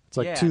 It's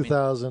like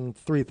 2,000,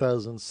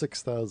 3,000,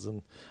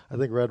 6,000. I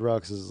think Red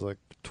Rocks is like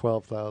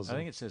 12,000. I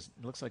think it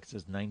looks like it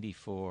says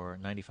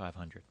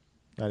 9,500.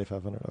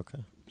 9,500, okay.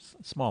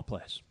 Small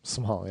place.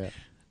 Small, yeah.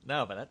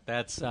 No, but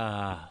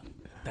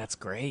that's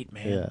great,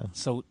 man. Yeah.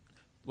 So,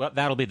 well,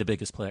 that'll be the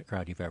biggest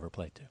crowd you've ever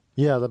played to.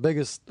 Yeah, the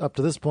biggest up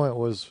to this point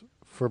was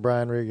for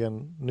Brian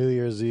Regan, New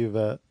Year's Eve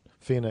at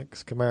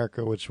Phoenix,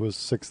 Comerica, which was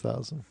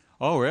 6,000.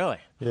 Oh, really?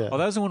 Yeah. Oh,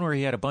 that was the one where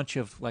he had a bunch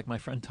of, like my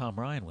friend Tom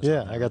Ryan was.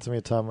 Yeah, on I got to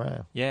meet Tom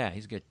Ryan. Yeah,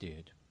 he's a good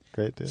dude.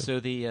 Great dude. So are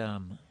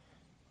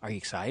you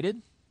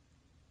excited?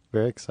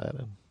 Very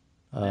excited.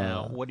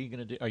 Now, what are you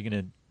going to do?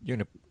 You're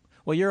gonna.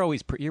 Well, you're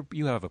always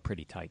you have a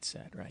pretty tight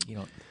set, right?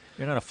 You're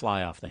not a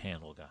fly off the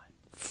handle guy.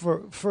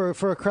 For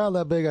a crowd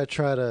that big, I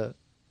try to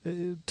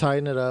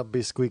tighten it up,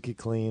 be squeaky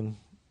clean.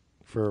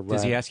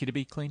 Does he ask you to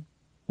be clean?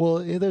 Well,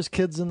 there's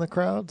kids in the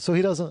crowd, so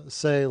he doesn't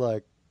say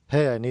like,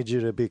 "Hey, I need you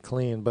to be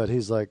clean," but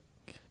he's like,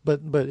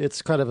 but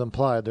it's kind of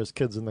implied. There's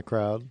kids in the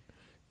crowd.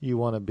 You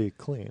want to be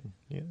clean.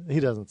 He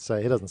doesn't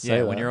say that.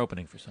 Yeah, when you're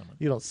opening for someone.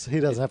 He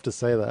doesn't have to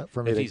say that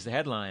for me.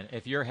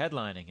 If you're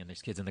headlining and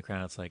there's kids in the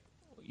crowd, it's like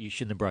you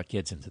shouldn't have brought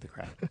kids into the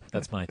crowd.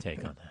 That's my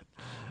take on that.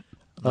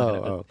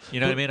 You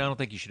know what I mean? I don't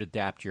think you should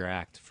adapt your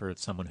act for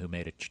someone who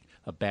made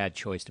a bad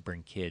choice to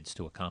bring kids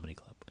to a comedy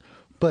club.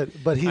 But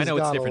he's I know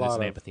it's got different a as lot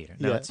an of, amphitheater.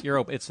 No,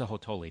 yeah. it's a whole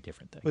totally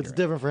different thing. It's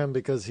different for him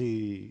because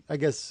I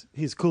guess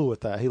he's cool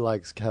with that. He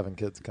likes having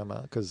kids come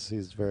out because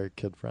he's very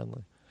kid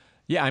friendly.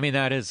 Yeah, I mean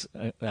that's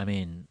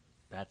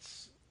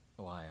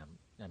why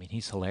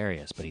he's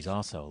hilarious, but he's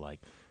also like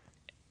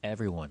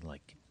everyone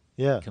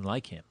can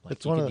like him.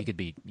 Like you could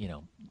be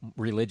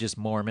religious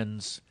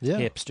Mormons,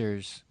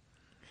 hipsters.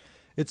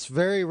 It's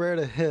very rare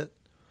to hit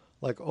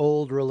like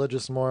old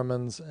religious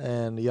Mormons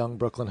and young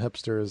Brooklyn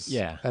hipsters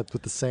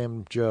with the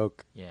same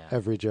joke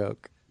every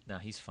joke. No,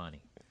 he's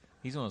funny.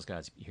 He's one of those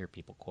guys you hear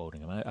people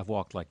quoting him. I've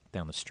walked like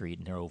down the street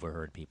and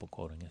overheard people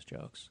quoting his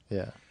jokes.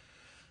 Yeah.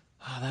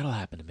 Oh, that'll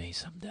happen to me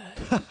someday.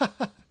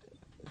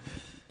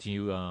 Do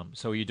you are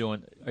you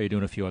doing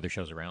a few other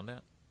shows around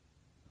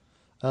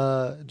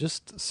that?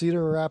 Just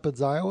Cedar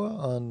Rapids, Iowa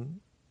on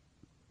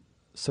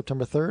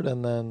September 3rd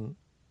and then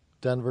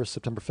Denver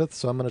September 5th.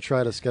 So I'm going to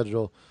try to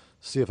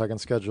see if I can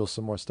schedule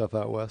some more stuff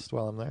out west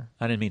while I'm there.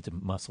 I didn't mean to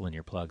muscle in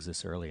your plugs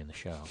this early in the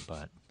show,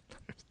 but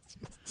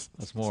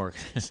that's more.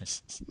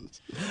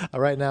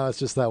 Right now, it's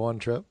just that one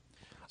trip.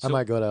 So I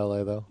might go to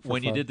LA, though.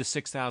 When you did the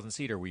 6,000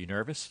 seater, were you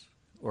nervous?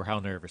 Or how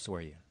nervous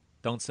were you?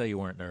 Don't say you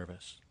weren't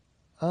nervous.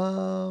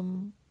 I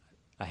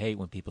hate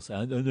when people say,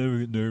 I never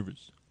get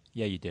nervous.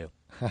 Yeah, you do.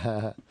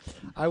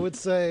 I would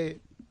say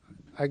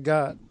I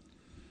got,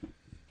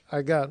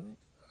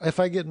 if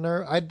I get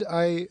nervous,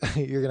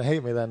 you're going to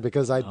hate me then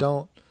because I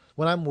don't,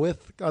 when I'm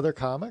with other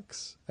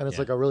comics and it's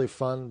like a really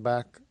fun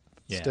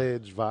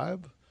backstage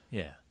vibe.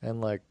 Yeah. And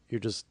like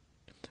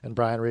and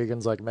Brian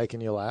Regan's like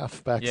making you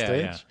laugh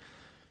backstage. Yeah.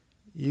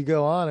 You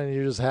go on and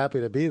you're just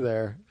happy to be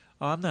there.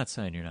 Oh, I'm not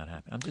saying you're not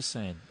happy. I'm just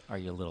saying, are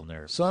you a little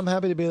nervous? So I'm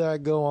happy to be there. I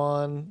go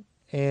on,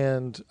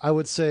 and I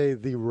would say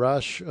the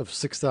rush of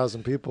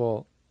 6,000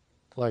 people,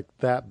 like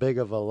that big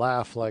of a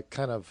laugh, like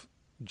kind of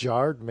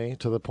jarred me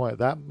to the point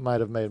that might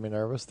have made me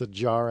nervous. The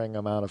jarring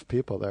amount of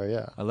people there,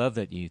 yeah. I love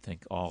that you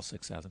think all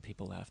 6,000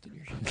 people laughed at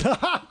your show.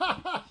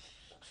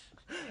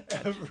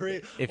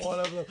 Every one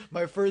of them.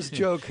 My first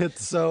joke hit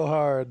so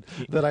hard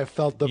that I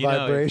felt the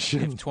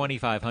vibration. If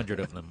 2,500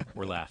 of them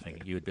were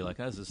laughing, you would be like,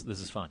 oh, this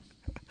is fun.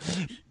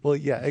 Well,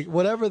 yeah,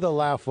 whatever the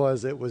laugh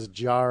was, it was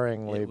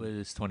jarringly. It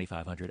was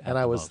 2,500 and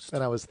I was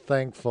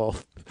thankful,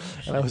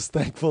 and I was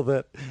thankful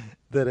that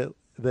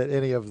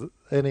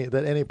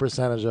any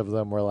percentage of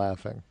them were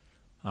laughing.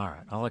 All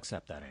right, I'll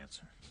accept that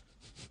answer.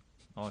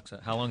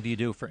 How long do you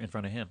do in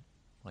front of him?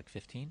 Like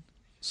 15?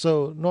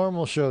 So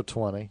normal show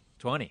 20.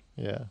 20.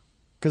 Yeah,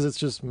 because it's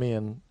just me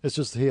and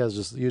he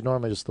has you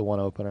normally just the one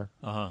opener.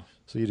 So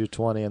you do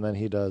 20, and then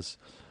he does.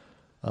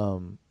 I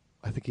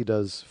think he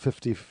does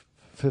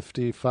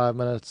 55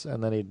 minutes,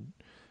 and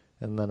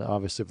then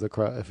obviously if the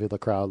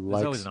crowd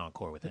likes, there's always an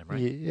encore with him, right?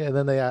 Yeah, and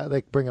then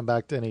they bring him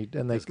back to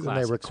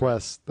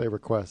they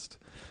request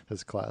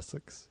his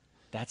classics.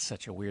 That's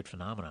such a weird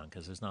phenomenon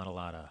because there's not a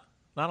lot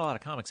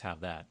of comics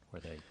have that where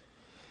they.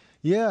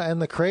 Yeah,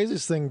 and the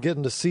craziest thing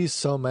getting to see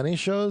so many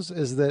shows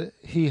is that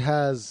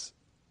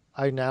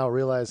I now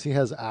realize he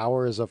has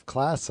hours of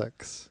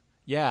classics.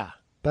 Yeah,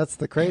 that's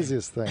the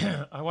craziest thing.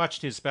 I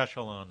watched his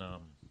special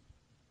on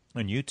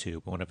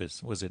YouTube. One of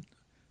his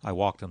I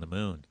Walked on the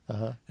Moon,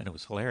 and it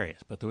was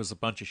hilarious. But there was a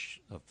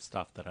bunch of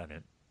stuff that I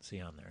didn't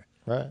see on there.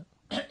 Right.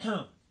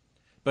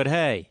 But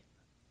hey,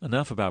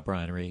 enough about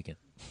Brian Regan.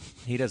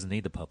 He doesn't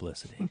need the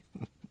publicity.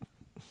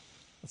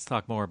 Let's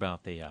talk more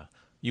about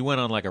you went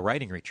on like a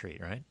writing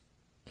retreat, right?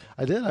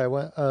 I did. I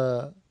went.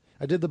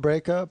 I did the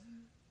breakup.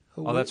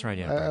 Oh, that's right.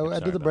 Yeah, I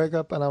did the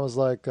breakup, and I was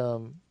like,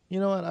 you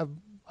know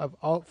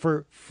what?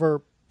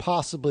 For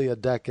possibly a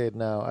decade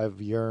now,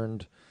 I've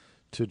yearned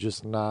to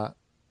just not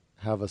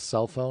have a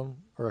cell phone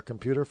or a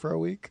computer for a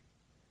week.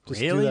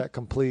 Just Really? do that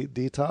complete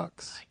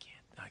detox.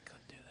 I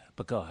couldn't do that.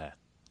 But go ahead.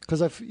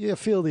 Because you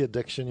feel the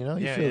addiction. You know,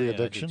 you feel the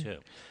addiction. I do too.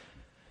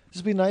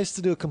 Just be nice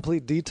to do a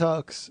complete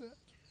detox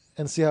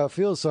and see how it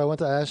feels. So I went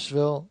to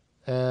Asheville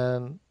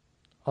and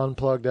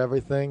unplugged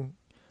everything,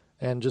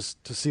 and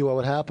just to see what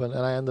would happen.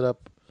 And I ended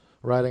up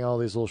writing all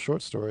these little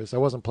short stories. I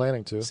wasn't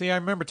planning to. See, I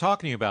remember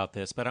talking to you about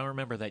this, but I don't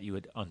remember that you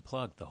had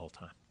unplugged the whole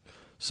time.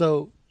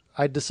 So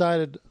I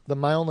decided that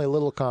my only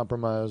little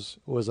compromise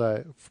was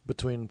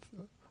between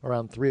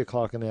around 3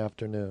 o'clock in the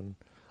afternoon,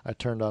 I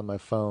turned on my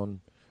phone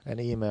and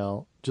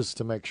email just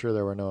to make sure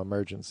there were no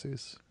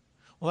emergencies.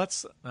 Well,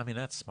 that's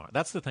smart.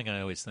 That's the thing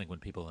I always think when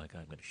people are like,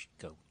 I'm going to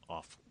go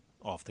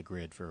off the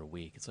grid for a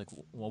week. It's like,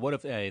 well, what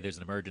if there's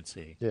an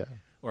emergency? Yeah.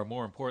 Or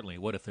more importantly,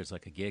 what if there's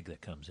like a gig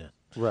that comes in?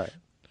 Right.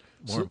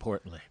 More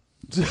importantly.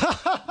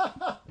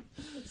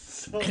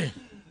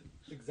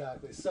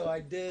 Exactly. So I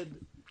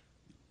did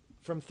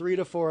from 3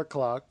 to 4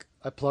 o'clock.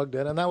 I plugged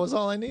in, and that was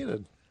all I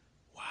needed.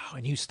 Wow,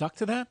 and you stuck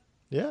to that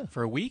Yeah.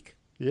 for a week?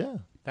 Yeah.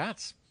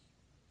 That's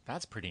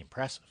pretty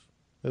impressive.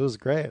 It was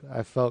great.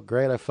 I felt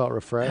great. I felt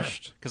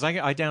refreshed. Because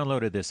I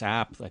downloaded this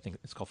app. I think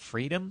it's called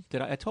Freedom.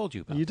 I told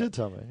you about You that. did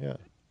tell me, yeah.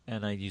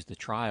 And I used the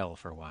trial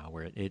for a while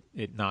where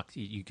it knocked,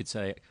 you could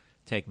say,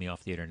 take me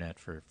off the internet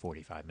for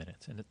 45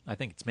 minutes. And I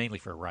think it's mainly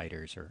for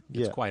writers, or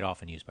it's Yeah. quite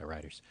often used by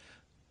writers.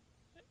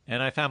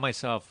 And I found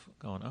myself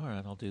going, all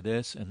right, I'll do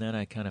this. And then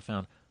I kind of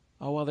found,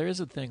 oh, well, there is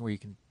a thing where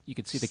you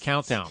could see the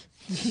countdown.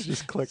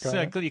 Just click on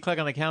So it. you click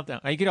on the countdown.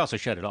 You could also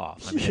shut it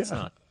off. I mean,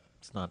 Yeah.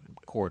 it's not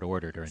court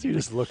ordered or So anything. you're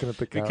just looking at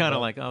the You're countdown. kind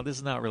of like, oh, this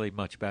is not really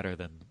much better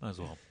than as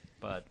well.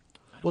 But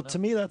Well, to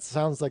me, that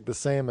sounds like the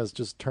same as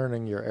just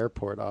turning your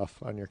airport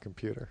off on your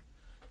computer.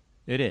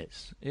 it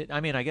is.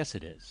 I guess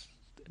it is.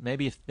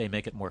 Maybe if they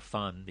make it more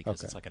fun because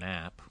Okay. it's like an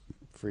app,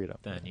 Freedom.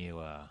 then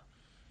you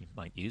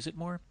might use it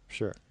more.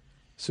 Sure.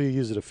 So you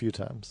use it a few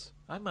times.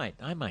 I might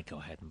go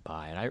ahead and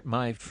buy it.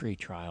 My free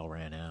trial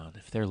ran out.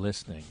 If they're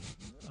listening,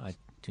 I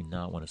do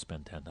not want to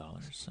spend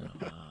 $10. So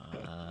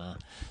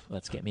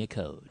let's get me a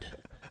code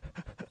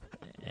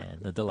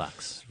and the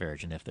deluxe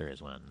version if there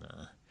is one.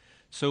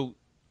 So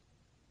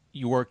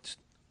you worked.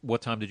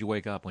 What time did you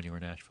wake up when you were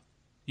in Nashville?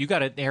 You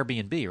got an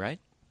Airbnb, right?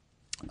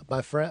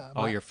 My friend.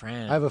 Oh, your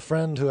friend. I have a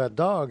friend who had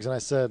dogs, and I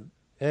said,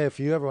 "Hey, if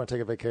you ever want to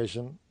take a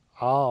vacation,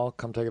 I'll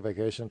come take a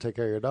vacation and take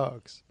care of your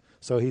dogs."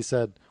 So he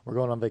said, "We're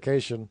going on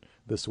vacation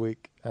this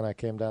week," and I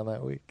came down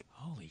that week.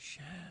 Holy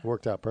shit!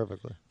 Worked out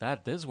perfectly.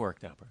 That is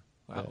worked out.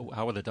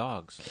 How are the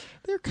dogs?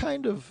 They're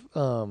kind of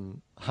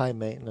high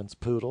maintenance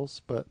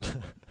poodles, but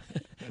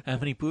How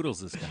many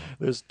poodles is this guy?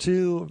 there's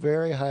 2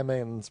 very high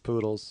maintenance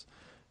poodles.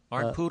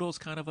 Aren't poodles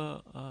kind of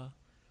a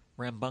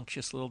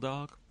rambunctious little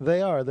dog?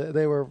 They are.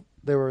 They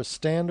were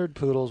standard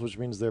poodles, which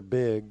means they're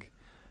big,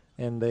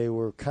 and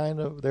they're kind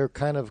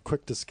of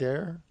quick to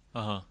scare.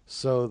 Uh-huh.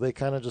 So they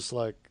kind of just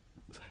like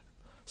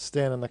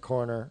stand in the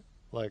corner,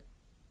 like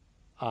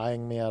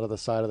eyeing me out of the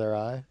side of their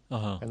eye,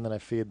 Uh-huh. and then I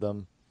feed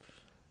them,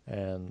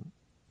 and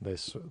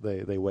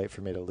they wait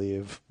for me to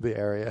leave the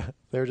area.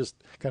 They're just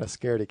kind of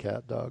scaredy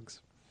cat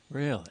dogs.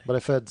 Really? But I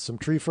fed some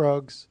tree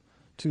frogs,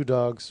 2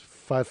 dogs,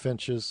 5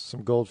 finches,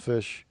 some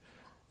goldfish,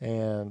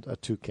 and a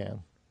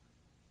toucan.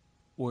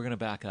 We're going to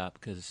back up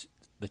because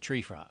the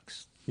tree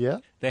frogs. Yeah,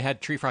 They had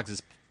tree frogs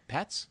as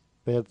pets?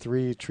 they had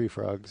 3 tree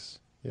frogs.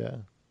 Yeah.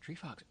 Tree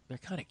frogs, they're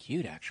kind of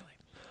cute, actually.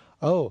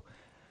 Oh,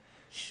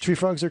 tree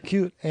frogs are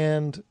cute.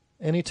 And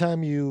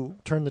anytime you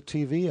turn the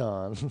TV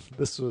on,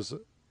 this was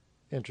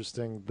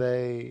interesting,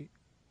 they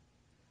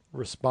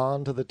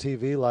respond to the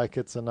TV like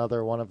it's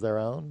another one of their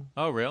own.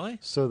 Oh, really?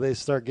 So they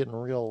start getting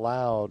real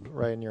loud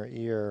right in your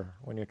ear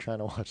when you're trying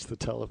to watch the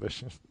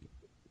television.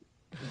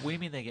 What do you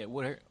mean they get?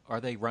 Are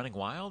they running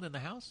wild in the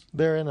house?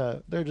 They're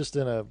just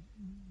in a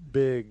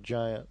big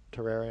giant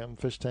terrarium,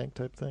 fish tank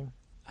type thing.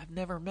 I've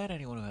never met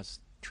anyone who has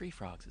tree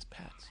frogs as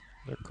pets.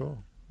 They're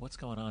cool. What's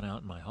going on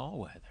out in my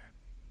hallway there?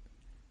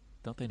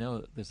 Don't they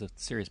know there's a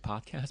serious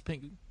podcast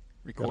being Got to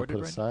recorded put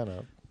a right now? sign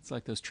up. It's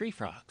like those tree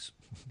frogs.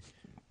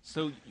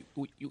 So,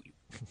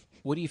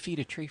 what do you feed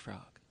a tree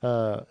frog?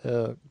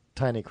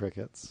 Tiny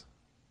crickets.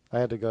 I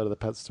had to go to the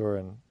pet store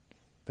and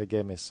they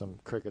gave me some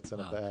crickets in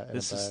a, Oh, bag.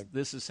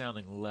 This is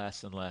sounding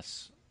less and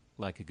less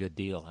like a good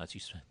deal as you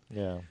spend.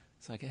 Yeah.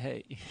 It's like,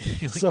 hey,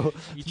 So-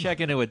 you check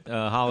into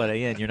a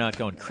Holiday Inn, you're not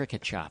going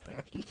cricket shopping.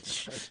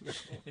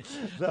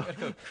 No.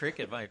 Go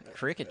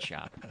cricket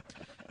shop.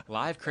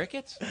 Live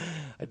crickets?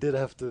 I did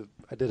have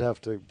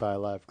to buy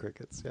live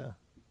crickets, yeah.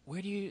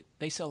 Where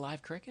they sell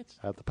live crickets?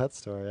 At the pet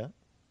store, yeah.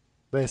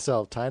 They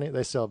sell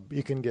they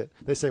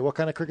say what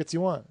kind of crickets you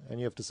want and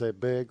you have to say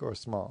big or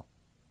small.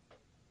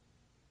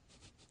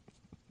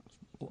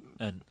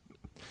 And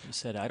you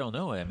said, I don't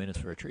know. I mean, it's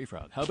for a tree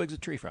frog. How big's a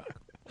tree frog?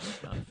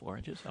 About 4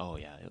 inches? Oh,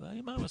 yeah. Well,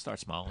 you might want to start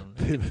small.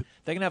 And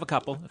they can have a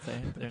couple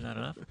if they're not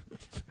enough.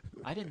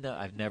 I didn't know.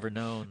 I've never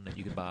known that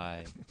you could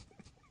buy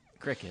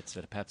crickets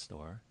at a pet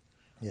store,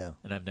 Yeah.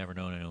 and I've never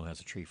known anyone who has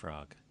a tree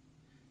frog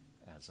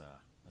as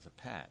a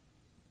pet.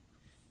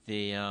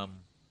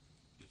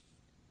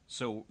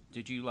 So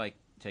did you like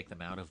take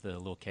them out of the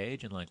little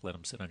cage and like let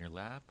them sit on your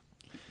lap?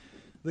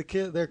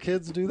 Their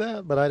kids do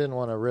that, but I didn't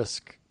want to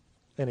risk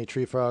any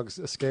tree frogs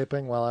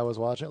escaping while I was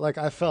watching. Like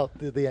I felt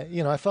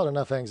I felt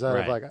enough anxiety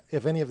of Right. like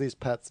if any of these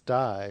pets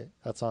die,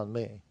 that's on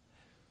me.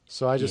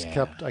 So I just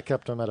Yeah.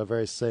 kept them at a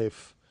very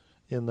safe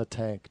in the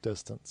tank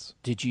distance.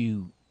 Did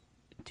you?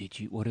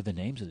 What are the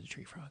names of the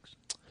tree frogs?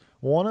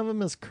 One of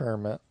them is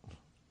Kermit,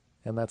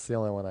 and that's the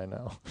only one I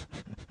know.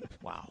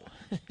 Wow.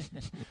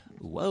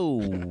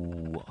 Whoa.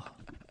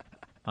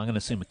 I'm going to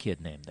assume a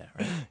kid named that,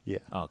 right? Yeah,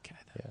 Okay.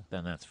 Yeah.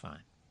 Then that's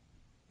fine.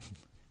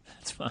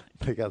 That's fine.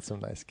 they got some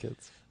nice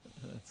kids.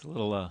 It's a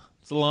little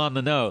on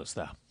the nose,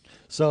 though.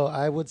 So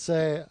I would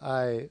say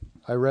I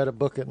read a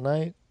book at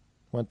night,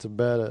 went to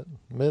bed at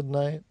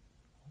midnight,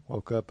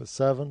 woke up at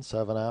 7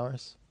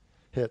 hours,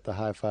 hit the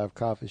High Five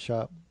coffee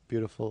shop.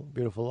 Beautiful,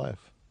 beautiful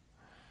life.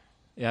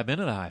 Yeah, I've been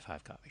to the High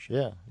Five coffee shop.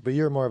 Yeah, but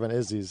you're more of an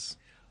Izzy's.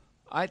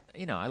 I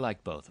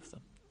like both of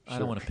them. I Sure.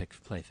 don't want to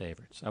play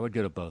favorites. I would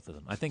go to both of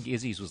them. I think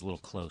Izzy's was a little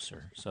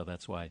closer, so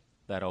that's why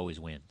that always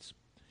wins.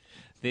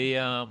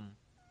 I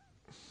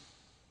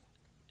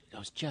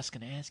was just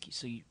going to ask you.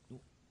 So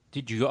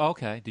did you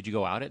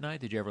go out at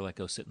night? Did you ever like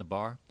go sit in the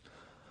bar?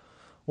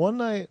 One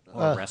night,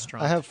 Or a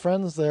restaurant? I have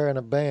friends there in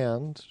a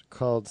band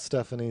called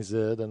Stephanie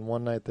Zid, and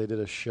one night they did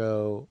a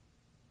show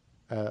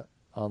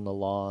on the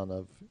lawn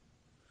of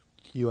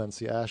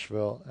UNC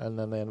Asheville, and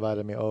then they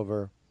invited me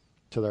over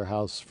to their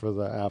house for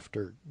the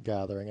after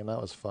gathering, and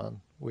that was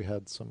fun. We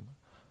had some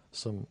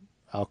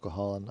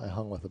alcohol, and I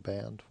hung with a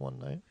band one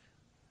night.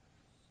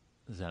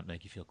 Does that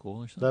make you feel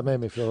cool or something? That made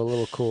me feel a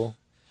little cool.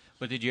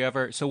 But did you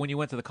ever? So when you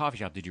went to the coffee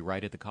shop, did you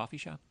write at the coffee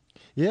shop?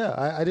 Yeah,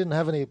 I didn't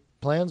have any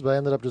plans, but I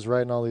ended up just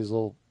writing all these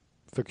little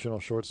fictional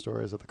short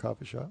stories at the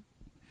coffee shop.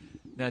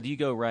 Now, do you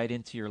go right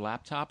into your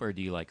laptop, or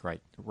do you like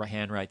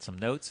handwrite some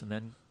notes and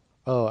then?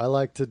 Oh, I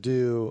like to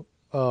do.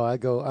 Oh, I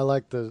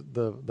like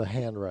the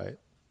handwrite.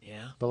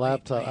 Yeah, The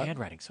laptop- My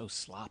handwriting's so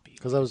sloppy.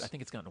 'Cause I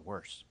think it's gotten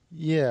worse.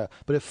 Yeah,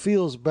 but it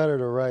feels better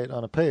to write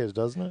on a page,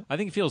 doesn't it? I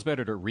think it feels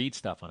better to read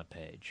stuff on a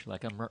page.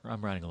 Like I'm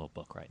writing a little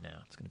book right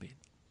now. It's gonna be great.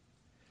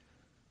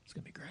 It's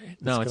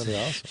gonna be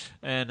awesome.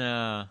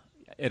 And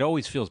it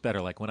always feels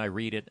better. Like when I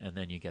read it, and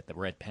then you get the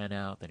red pen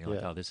out, then you're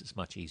like, Yeah. oh, this is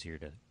much easier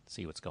to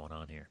see what's going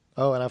on here.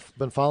 Oh, and I've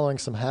been following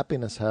some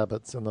happiness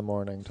habits in the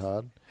morning,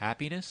 Todd.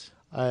 Happiness,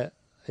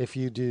 If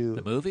you the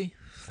do, movie.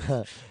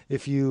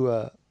 if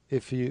you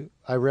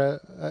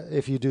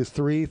do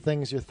 3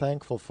 things you're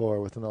thankful for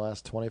within the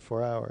last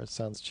 24 hours,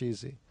 sounds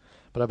cheesy,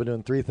 but I've been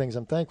doing 3 things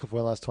I'm thankful for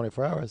in the last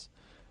 24 hours,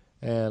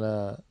 and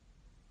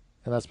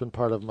that's been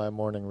part of my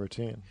morning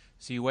routine.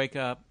 So you wake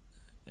up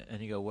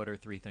and you go, what are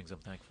 3 things I'm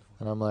thankful for?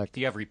 And I'm like, Do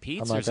you have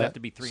repeats, I'm or like, does it have to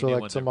be 3 so new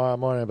like ones? tomorrow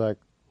morning, I'll be like,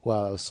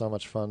 wow, that was so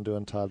much fun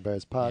doing Todd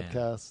Barry's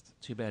podcast.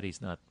 Too bad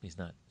it's not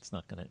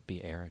going to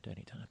be aired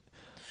anytime.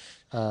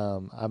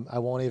 I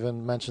won't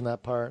even mention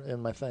that part in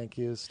my thank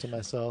yous to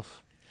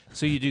myself.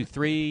 So you do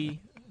 3.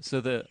 So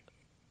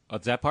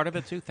is that part of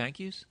it too? Thank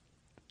yous.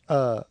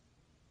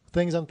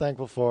 Things I'm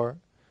thankful for,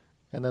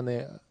 and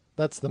then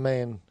that's the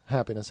main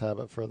happiness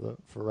habit for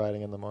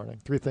writing in the morning.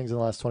 3 things in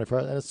the last 24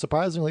 hours, and it's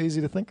surprisingly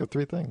easy to think of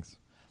 3 things.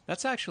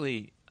 That's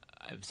actually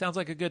it sounds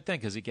like a good thing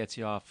because it gets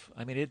you off.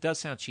 I mean, it does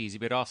sound cheesy,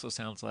 but it also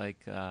sounds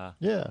like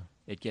Yeah,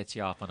 it gets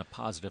you off on a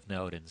positive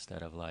note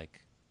instead of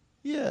like,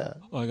 yeah.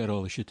 oh, I got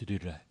all the shit to do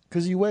today.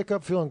 Because you wake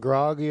up feeling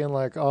groggy and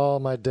like, oh,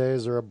 my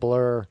days are a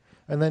blur,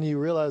 and then you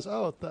realize,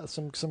 oh,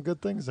 some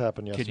good things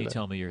happened yesterday. Can you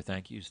tell me your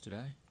thank yous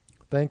today?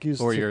 Thank yous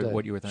Or today.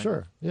 what you were thankful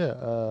Sure. Yeah.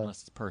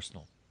 Unless it's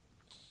personal.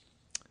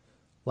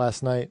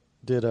 Last night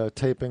did a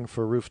taping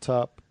for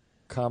Rooftop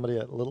Comedy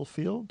at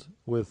Littlefield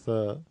with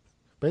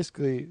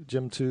basically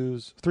Jim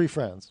Two's 3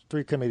 friends,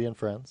 3 comedian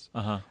friends.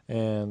 Uh-huh.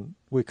 And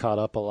we caught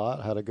up a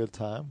lot, had a good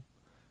time.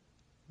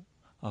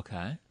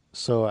 Okay.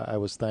 So I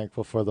was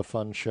thankful for the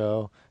fun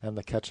show and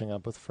the catching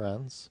up with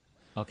friends.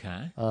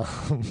 Okay.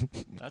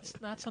 That's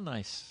a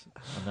nice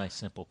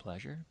simple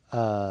pleasure.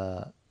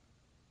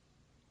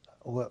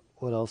 What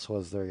else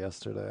was there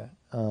yesterday?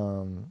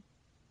 I'm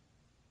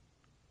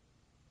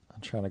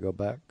trying to go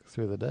back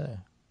through the day.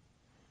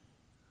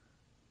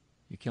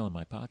 You're killing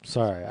my podcast.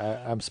 Sorry,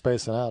 I'm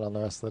spacing out on the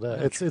rest of the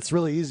day. Yeah. It's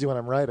really easy when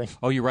I'm writing.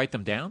 Oh, you write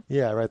them down?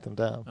 Yeah, I write them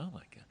down. Oh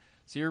my god.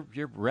 So you're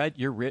do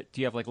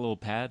you have like a little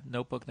pad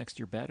notebook next to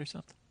your bed or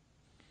something?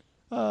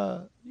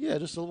 Yeah,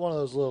 just one of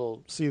those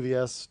little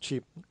CVS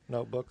cheap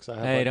notebooks. I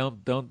have Hey,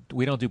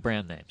 we don't do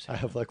brand names. I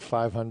have like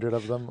 500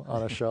 of them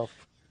on a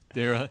shelf,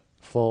 They're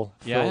full.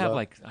 yeah. I filled have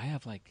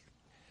up.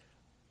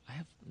 I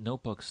have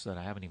notebooks that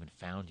I haven't even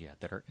found yet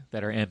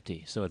that are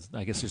empty. So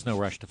I guess there's no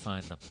rush to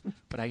find them.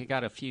 But I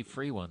got a few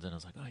free ones, and I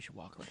was like, oh, I should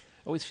walk around.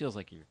 Always feels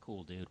like you're a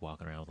cool dude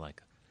walking around with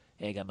like,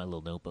 hey, I got my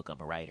little notebook. I'm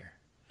a writer.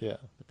 Yeah.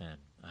 But then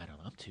I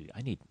don't know.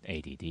 I need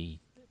ADD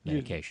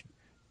medication.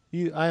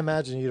 I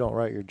imagine you don't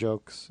write your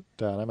jokes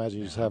down. I imagine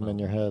you just have them in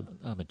your head.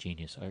 I'm a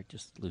genius. I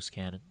just loose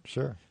cannon.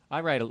 Sure. I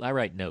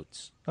write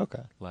notes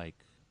Okay. like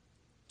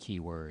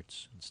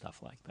keywords and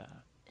stuff like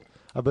that.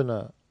 I've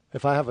been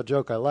if I have a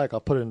joke I like,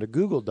 I'll put it into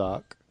Google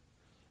Doc,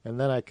 and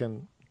then I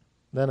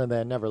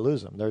never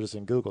lose them. They're just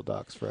in Google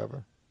Docs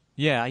forever.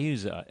 Yeah, I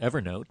use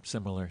Evernote,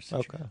 similar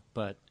situation. Okay.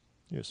 But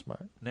You're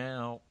smart.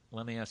 now,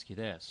 let me ask you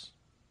this.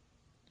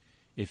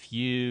 If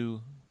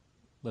you,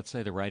 let's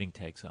say the writing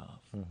takes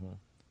off. Mm-hmm.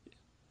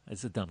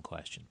 It's a dumb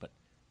question, but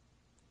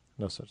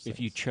No such thing.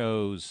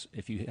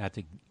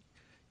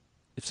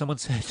 if someone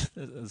said,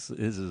 this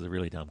is a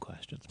really dumb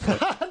question.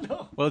 But,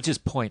 no. Well, it's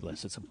just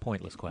pointless. It's a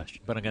pointless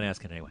question, but I'm going to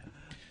ask it anyway.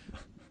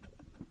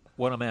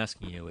 What I'm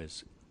asking you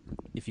is,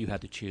 if you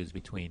had to choose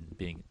between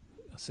being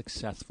a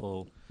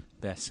successful,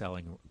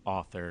 best-selling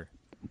author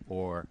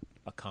or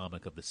a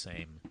comic of the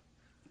same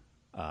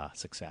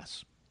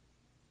success.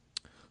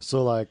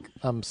 So like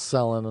I'm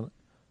selling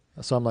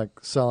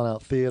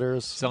out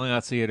theaters. Selling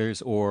out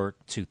theaters or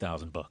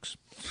 2,000 books.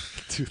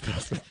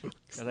 2,000 books.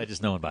 'Cause I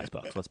just no one buys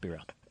books. Let's be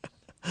real.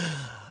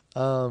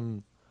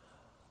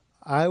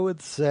 I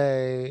would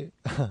say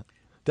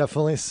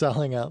definitely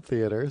selling out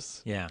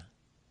theaters, Yeah.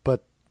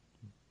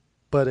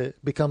 but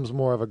it becomes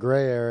more of a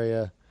gray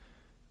area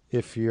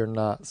if you're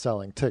not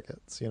selling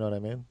tickets. You know what I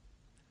mean?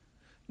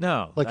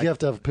 No. Like you have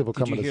to have people Did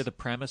coming you to hear the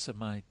premise of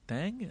my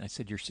thing? I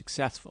said you're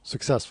successful.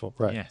 successful,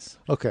 right? Yes.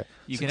 Okay.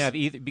 You can have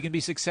either. You can be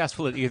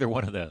successful at either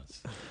one of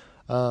those.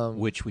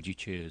 Which would you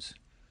choose?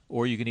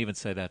 Or you can even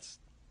say that's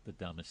the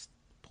dumbest,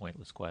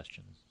 pointless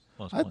question.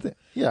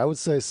 I would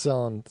say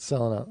selling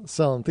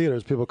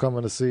theaters, people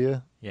coming to see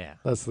you. Yeah.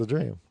 That's the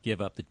dream.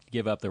 Give up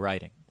the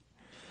writing.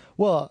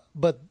 Well,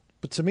 but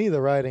to me,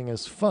 the writing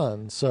is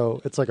fun,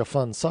 so it's like a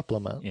fun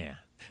supplement. Yeah.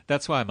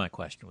 That's why my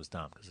question was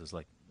dumb, because it's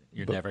like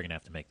you're never going to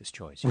have to make this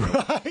choice.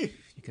 Right.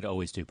 You could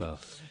always do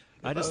both.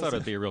 I just thought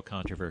it'd be a real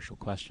controversial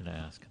question to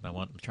ask, and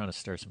I'm trying to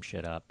stir some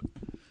shit up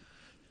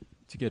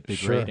to get big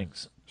Sure.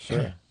 ratings.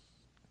 Sure.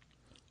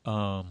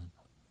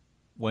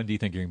 When do you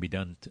think you're going to be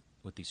done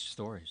with these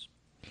stories?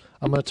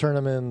 I'm going to turn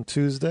them in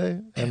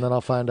Tuesday, and then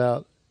I'll find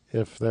out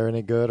if they're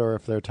any good or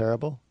if they're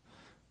terrible.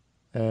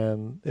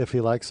 And if he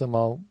likes them,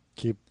 I'll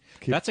keep.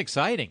 That's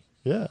exciting.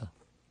 Yeah.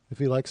 If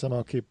he likes them,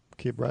 I'll keep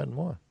writing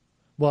more.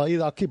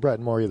 Well, I'll keep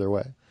writing more either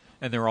way.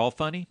 And they're all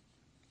funny?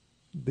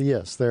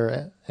 Yes,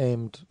 they're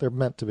aimed. They're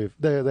meant to be.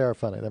 They are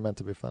funny. They're meant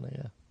to be funny.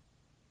 Yeah.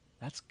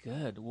 That's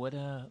good. What?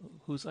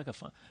 Who's like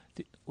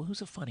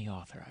who's a funny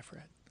author I've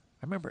read?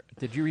 I remember.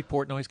 Did you read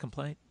Portnoy's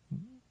Complaint?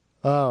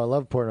 Oh, I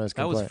love Portnoy's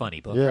That Complaint. was a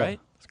funny book, yeah, right?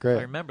 It's great.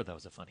 I remember that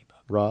was a funny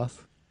book.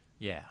 Roth.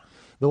 Yeah.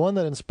 The one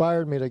that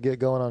inspired me to get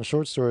going on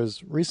short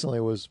stories recently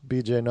was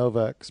B.J.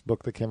 Novak's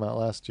book that came out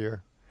last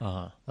year.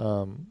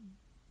 Uh-huh.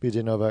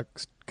 B.J.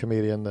 Novak's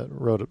comedian that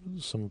wrote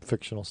some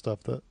fictional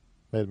stuff that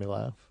made me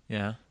laugh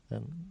Yeah.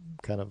 and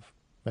kind of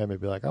made me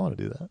be like, I want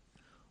to do that.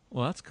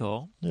 Well, that's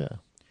cool. Yeah.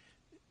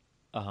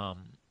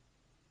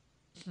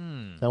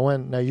 Hmm.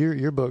 Now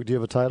your book, do you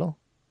have a title?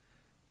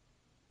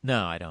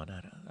 No, I don't.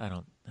 I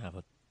don't have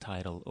a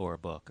title or a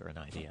book or an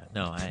idea.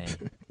 No, I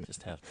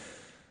just have.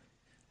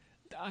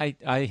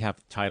 I have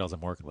titles I'm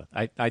working with.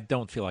 I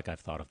don't feel like I've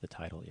thought of the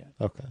title yet.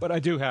 Okay. But I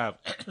do have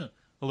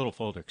a little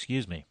folder,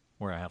 excuse me,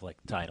 where I have like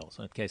titles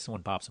in case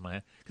someone pops in my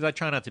head. Because I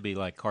try not to be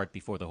like cart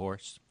before the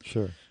horse.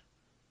 Sure.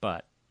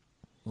 But,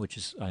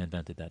 I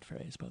invented that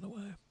phrase, by the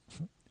way.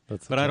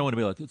 But I don't want to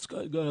be like, it's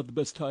got to have the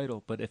best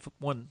title. But if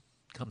one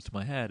comes to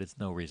my head, it's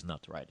no reason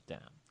not to write it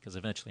down. Because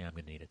eventually I'm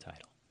going to need a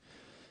title.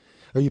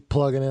 Are you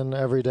plugging in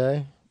every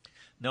day?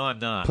 No, I'm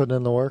not. Putting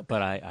in the work?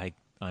 But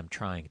I'm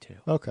trying to.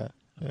 Okay.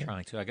 I'm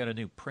trying to. I got a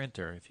new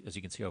printer, as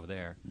you can see over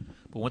there.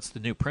 But once the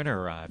new printer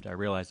arrived, I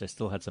realized I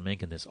still had some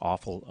ink in this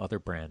awful other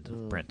brand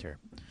of printer.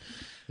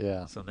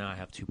 Yeah. So now I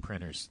have two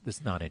printers. This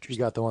is not You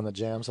interesting. got the one that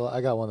jams a lot? I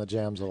got one that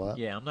jams a lot.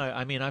 Yeah, I'm not.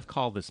 I mean, I've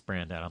called this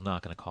brand out. I'm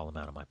not going to call them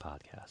out on my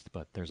podcast,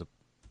 but there's a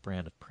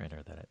brand of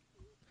printer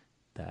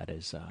that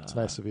is. It's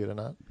nice of you to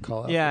not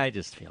call out. Yeah, I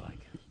just feel like,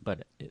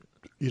 but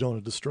You don't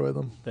want to destroy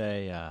them.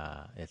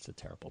 it's a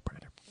terrible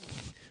printer.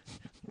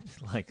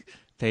 Like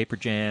paper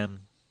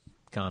jam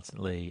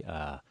constantly.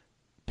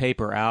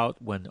 Paper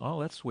out when,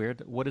 that's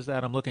weird. What is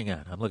that I'm looking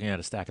at? I'm looking at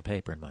a stack of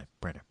paper in my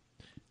printer.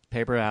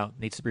 Paper out,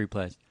 needs to be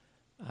replaced.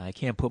 I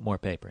can't put more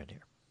paper in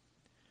here.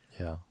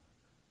 Yeah.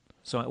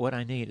 So what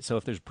I need,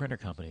 if there's a printer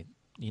company,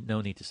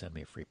 no need to send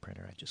me a free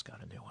printer. I just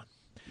got a new one.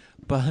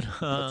 But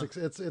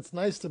It's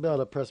nice to be able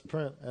to press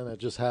print and it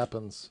just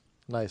happens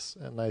nice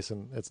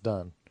and it's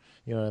done.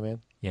 You know what I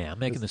mean? yeah, I'm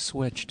making the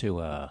switch to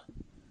a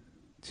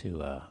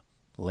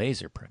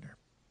laser printer.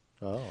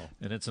 Oh.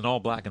 And it's an all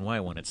black and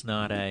white one. It's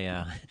not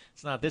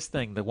it's not this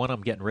thing. The one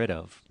I'm getting rid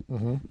of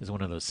is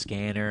one of those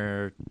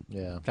scanner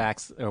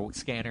fax or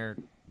scanner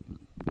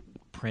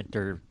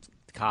printer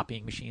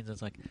copying machines.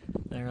 It's like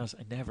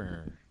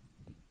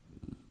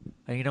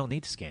you don't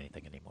need to scan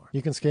anything anymore.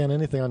 You can scan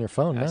anything on your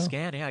phone now. I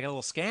scan. Yeah, I got a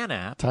little scan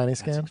app. Tiny That's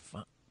scan?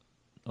 fun.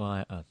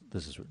 Well,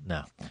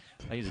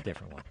 I use a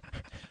different one.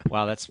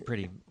 Wow, that's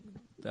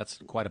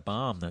quite a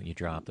bomb that you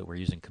dropped. That we're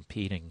using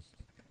competing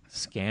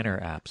scanner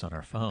apps on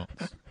our phones.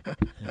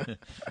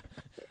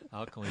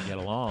 How can we get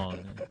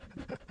along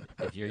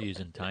if you're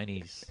using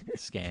Tiny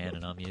Scan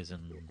and I'm using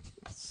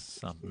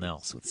something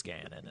else with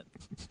Scan in it?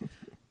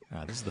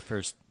 This is the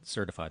first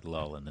certified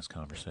lull in this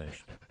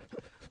conversation.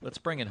 Let's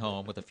bring it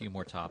home with a few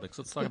more topics.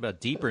 Let's talk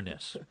about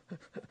Deeperness.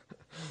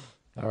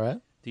 All right.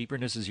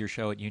 Deeperness is your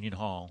show at Union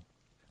Hall.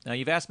 Now,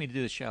 you've asked me to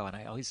do the show,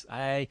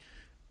 and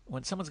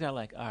when someone's got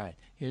like, all right,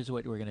 here's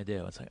what we're going to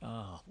do, it's like,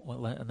 oh,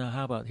 well, now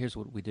how about here's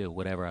what we do,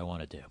 whatever I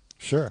want to do.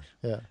 Sure,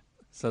 yeah.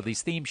 So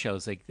these theme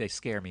shows, they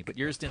scare me, but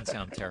yours didn't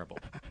sound terrible.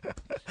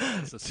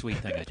 It's a sweet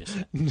thing I just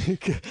said.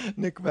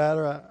 Nick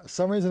Vatterott,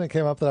 some reason it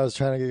came up that I was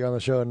trying to get you on the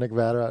show, and Nick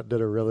Vatterott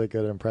did a really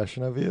good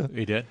impression of you.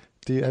 He did?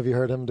 Have you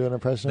heard him do an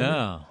impression of you?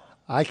 No.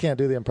 I can't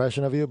do the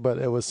impression of you, but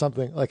it was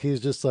something, like he's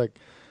just like,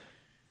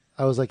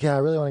 I was like, yeah, I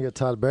really want to get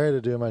Todd Barry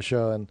to do my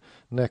show, and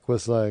Nick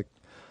was like,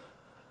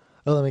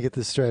 oh, let me get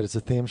this straight. It's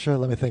a theme show?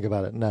 Let me think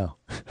about it. No.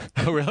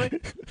 Oh,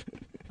 really?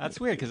 That's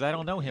weird because I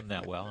don't know him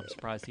that well. I'm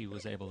surprised he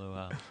was able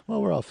to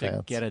well, we're all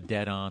fans. get a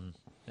dead-on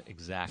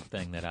exact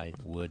thing that I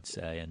would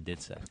say and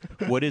did say.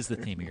 What is the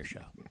theme of your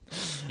show?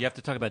 You have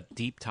to talk about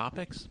deep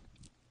topics?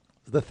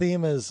 The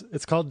theme is,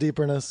 it's called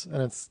Deeperness,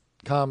 and it's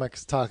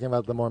comics talking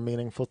about the more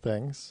meaningful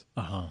things.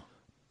 Uh-huh.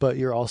 But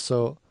you're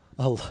also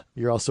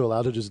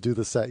allowed to just do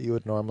the set you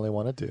would normally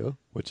want to do,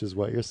 which is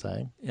what you're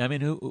saying. I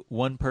mean,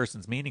 one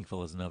person's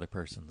meaningful is another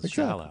person's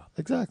shallow.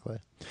 Exactly.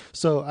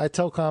 So I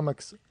tell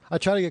comics, I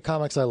try to get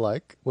comics I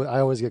like. I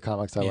always get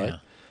comics I like.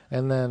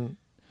 And then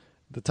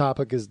the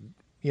topic is,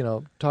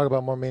 talk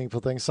about more meaningful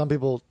things. Some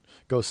people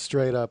go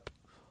straight up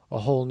a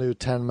whole new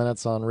 10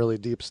 minutes on really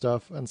deep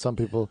stuff, and some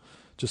people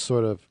just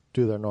sort of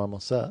do their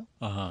normal set.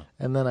 Uh-huh.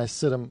 And then I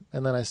sit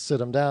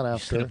them down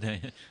after.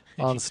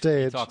 On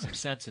stage, talk some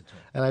sense into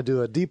it. And I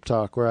do a deep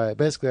talk where I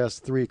basically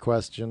ask 3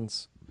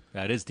 questions.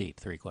 That is deep,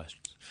 3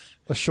 questions.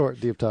 A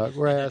short deep talk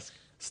where I ask,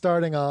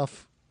 starting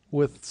off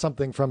with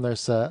something from their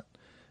set,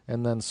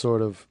 and then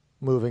sort of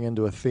moving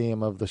into a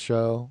theme of the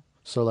show.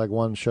 So like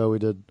one show we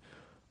did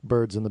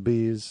Birds and the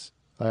Bees.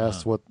 I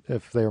asked what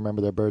if they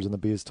remember their Birds and the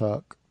Bees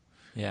talk.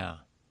 Yeah.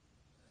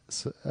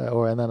 So,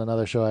 and then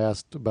another show I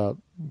asked about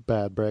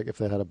if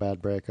they had a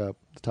bad breakup,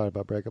 talk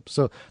about breakups.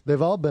 So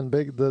they've all been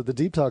big. The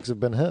deep talks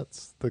have been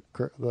hits.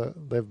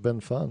 They've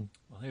been fun.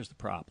 Well, here's the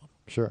problem.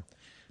 Sure.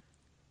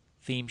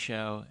 Theme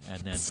show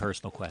and then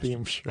personal question.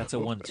 Theme show. That's a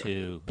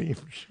 1-2. Theme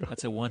show.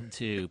 That's a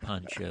 1-2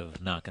 punch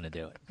of not going to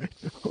do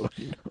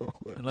it.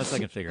 Unless I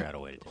can figure out a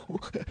way to do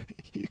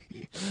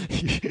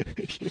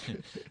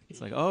it. It's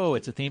like, oh,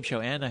 it's a theme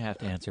show, and I have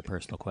to answer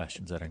personal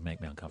questions that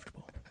make me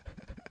uncomfortable.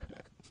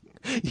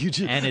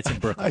 And it's in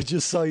Brooklyn. I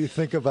just saw you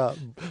think about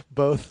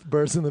both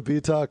Birds and the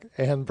Bee talk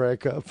and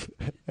breakup,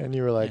 and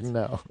you were like,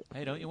 no.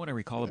 Hey, don't you want to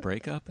recall a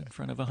breakup in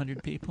front of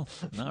 100 people?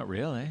 Not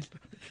really.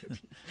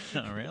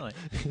 Not really.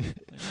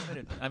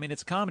 I mean,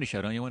 it's a comedy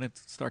show. Don't you want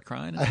to start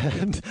crying? I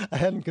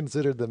hadn't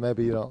considered that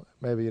maybe you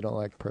don't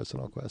like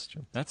personal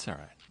questions. That's all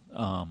right.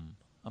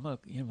 I'm a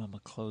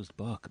closed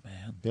book,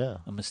 man. Yeah.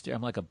 I'm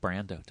like a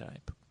Brando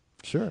type.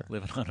 Sure.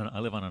 I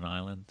live on an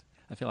island.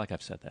 I feel like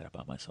I've said that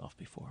about myself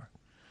before.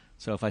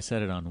 So if I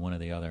said it on one of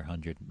the other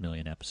 100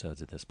 million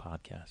episodes of this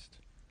podcast,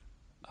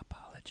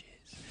 apologies.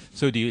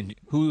 So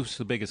who's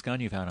the biggest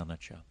gun you've had on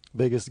that show?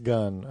 Biggest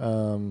gun.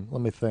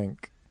 Let me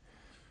think.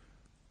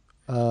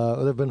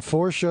 There have been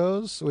 4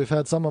 shows. We've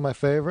had some of my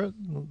favorite.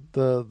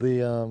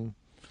 The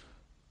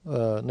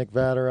Nick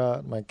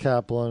Vatterott, Mike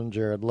Kaplan,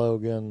 Jared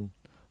Logan,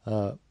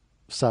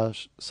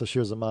 Sashir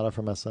Zamata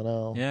from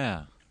SNL.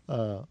 Yeah.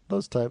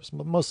 Those types.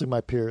 Mostly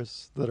my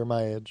peers that are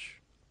my age.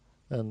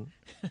 And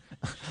that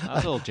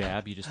was a little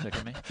jab you just took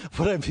at me.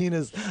 What I mean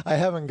is, I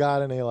haven't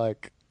got any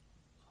like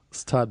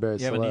Todd Barry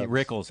celebs. Yeah, but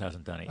Rickles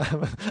hasn't done it.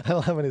 I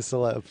don't have any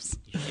celebs.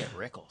 You should get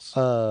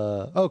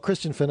Rickles.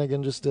 Christian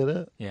Finnegan just did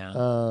it. Yeah.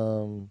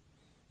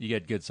 You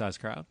get good sized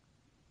crowd.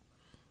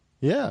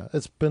 Yeah,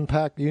 it's been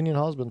packed. Union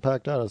Hall's been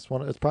packed out. It's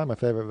probably my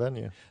favorite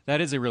venue.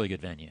 That is a really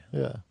good venue.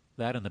 Yeah.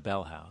 That and the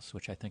Bell House,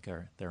 which I think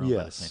they're owned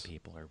by the same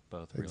people, are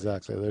both really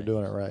exactly. They're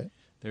doing it right.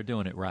 They're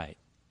doing it right.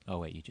 Oh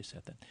wait, you just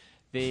said that.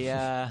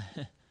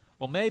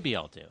 Well, maybe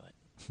I'll do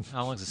it.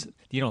 How long is this?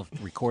 You don't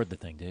record the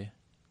thing, do you?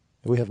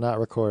 We have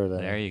not recorded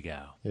it. There you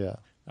go. Yeah.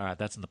 All right,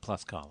 that's in the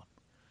plus column.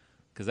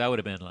 Because that would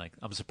have been like,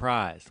 I'm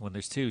surprised when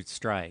there's 2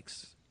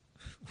 strikes.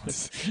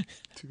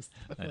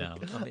 I know.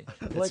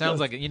 It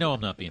sounds like,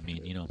 I'm not being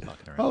mean. I'm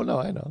fucking around. Oh, no,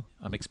 I know.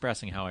 I'm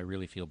expressing how I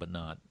really feel, but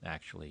not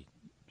actually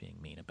being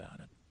mean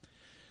about it.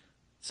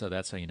 So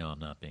that's how you know I'm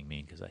not being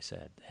mean, because I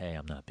said, hey,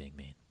 I'm not being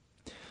mean.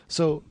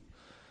 So...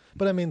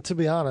 But I mean, to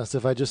be honest,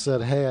 if I just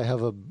said, "Hey, I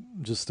have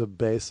just a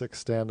basic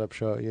stand-up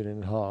show at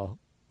Union Hall,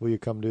 will you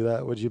come do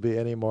that?" Would you be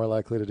any more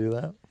likely to do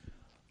that?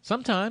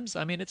 Sometimes.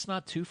 I mean, it's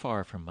not too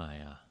far from my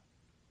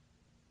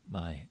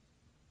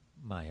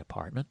my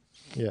apartment.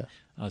 Yeah.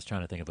 I was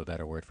trying to think of a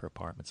better word for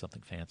apartment,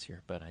 something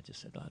fancier, but I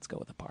just said, let's go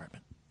with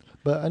apartment.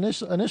 But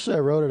initially, I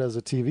wrote it as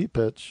a TV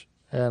pitch,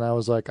 and I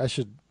was like, I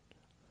should,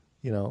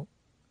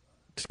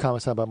 just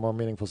comics talk about more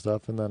meaningful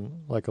stuff, and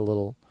then like a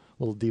little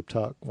deep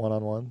talk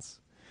one-on-ones.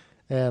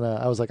 And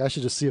I was like, I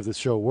should just see if this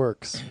show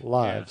works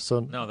live. Yeah. So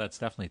No, that's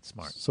definitely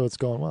smart. so it's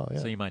going well. Yeah.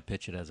 So you might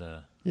pitch it as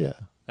a... Yeah.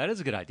 That is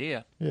a good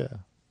idea. Yeah.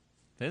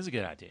 That is a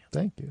good idea.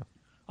 Thank you.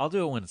 I'll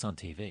do it when it's on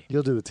TV.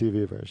 You'll do the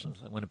TV version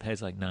When it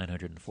pays like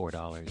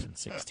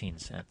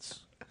 $904.16.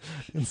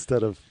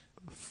 instead of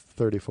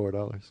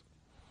 $34.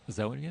 Is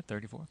that what you get?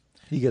 34?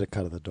 You get a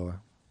cut of the door,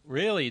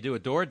 Really? You do a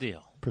door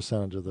deal?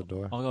 percentage of the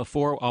door. I'll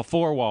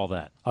four-wall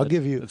that. I'll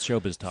give you That's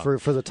showbiz talk.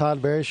 for the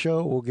Todd Barry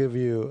show. We'll give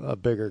you a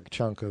bigger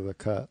chunk of the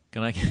cut.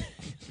 Can I get...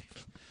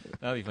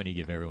 That'd be funny. You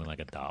give everyone like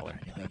 $1. You're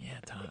like, yeah,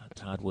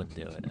 Todd wouldn't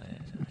do it.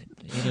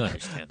 You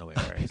understand the way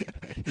it works.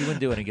 He wouldn't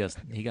do it. He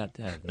had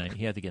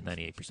to get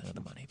 98% of the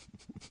money.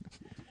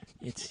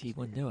 He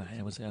wouldn't do it.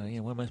 It was, what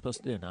am I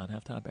supposed to do? Not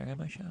have Todd Barry on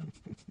my show?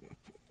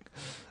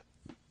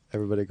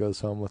 Everybody goes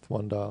home with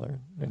 $1,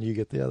 and you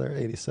get the other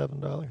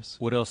 $87.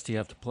 What else do you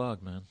have to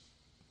plug, man?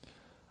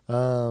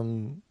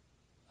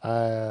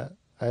 I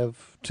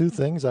have two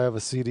things. I have a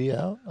CD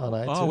out on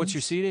iTunes. Oh, what's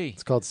your CD?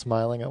 It's called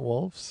Smiling at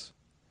Wolves.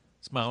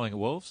 Smiling at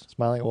Wolves?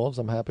 Smiling at Wolves.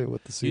 I'm happy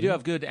with the CD. You do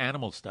have good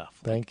animal stuff.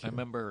 Thank you. I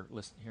remember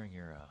hearing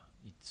your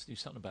you do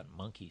something about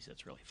monkeys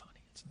that's really funny.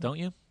 Don't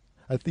you?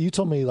 You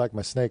told me you like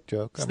my snake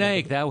joke.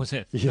 Snake, that was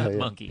it. Yeah, Not yeah.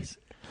 monkeys.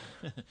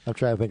 I'm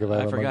trying to think of.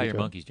 I forgot your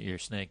monkey joke. your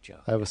snake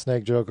joke. I have a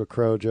snake joke, a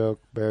crow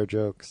joke, bear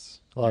jokes.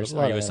 A lot Are of you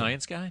a animals.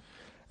 science guy?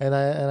 And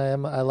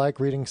I like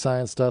reading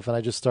science stuff, and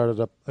I just started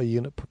up a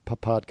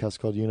podcast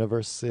called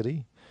Universe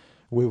City.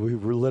 We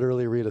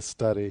literally read a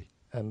study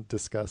and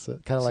discuss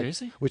it. Kind of like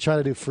Seriously? we try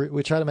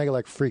to make it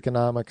like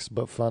Freakonomics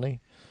but funny.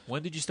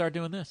 When did you start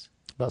doing this?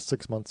 About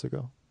 6 months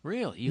ago.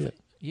 Really? Yeah.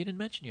 You didn't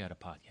mention you had a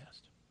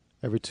podcast.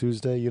 Every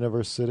Tuesday,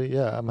 Universe City.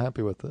 Yeah, I'm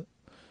happy with it.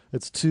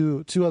 It's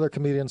two other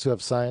comedians who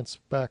have science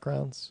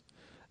backgrounds,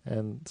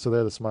 and so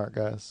they're the smart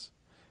guys.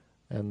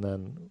 And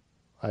then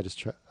I'm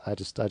just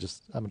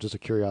a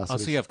curiosity. Oh,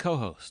 so you have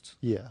co-hosts.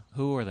 Yeah,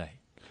 Who are they?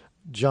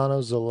 Jono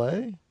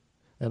Zalay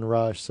and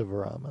Raj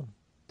Sivaraman.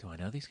 Do I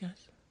know these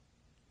guys?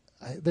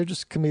 They're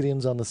just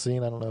comedians on the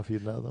scene. I don't know if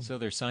you'd know them. So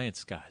they're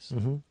science guys.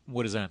 Hmm.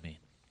 What does that mean?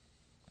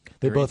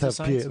 They They're both into have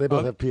science? they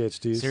both Oh, have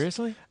PhDs.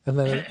 Seriously? And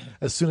then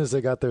as soon as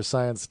they got their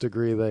science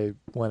degree, they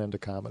went into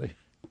comedy.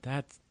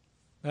 That's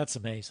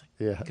amazing.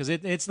 Yeah. Because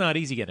it's not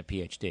easy getting a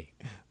PhD.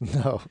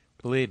 No.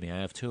 Believe me,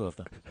 I have 2 of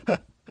them.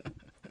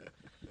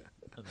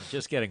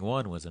 Just getting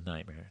one was a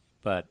nightmare.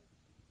 But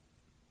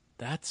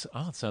that's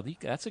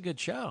a good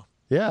show.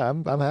 Yeah,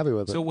 I'm happy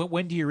with it. So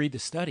when do you read the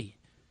study?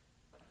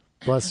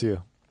 Bless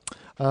you.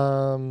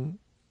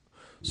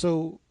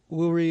 So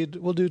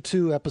we'll do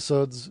 2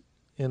 episodes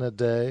in a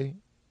day.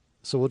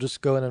 So we'll just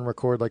go in and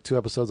record like 2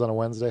 episodes on a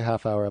Wednesday,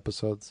 half-hour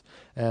episodes,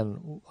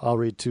 and I'll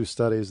read 2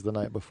 studies the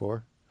night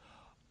before.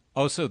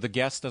 Oh, so the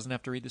guest doesn't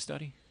have to read the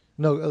study?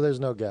 No, there's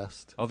no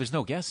guest. Oh, there's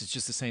no guest. It's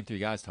just the same 3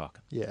 guys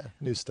talking. Yeah,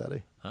 new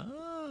study.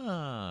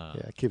 Ah.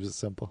 Yeah, it keeps it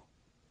simple.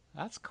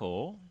 That's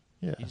cool.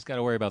 Yeah, You just got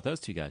to worry about those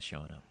 2 guys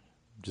showing up.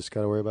 just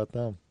got to worry about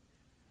them.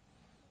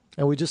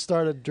 And we just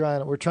started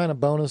we're trying a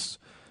bonus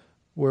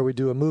where we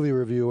do a movie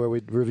review where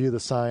we review the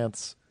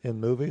science in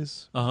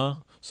movies. Uh-huh.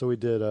 So we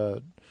did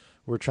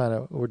we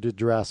did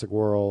Jurassic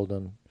World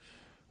and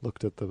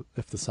looked at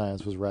if the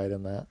science was right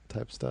in that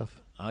type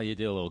stuff. Oh, you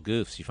do a little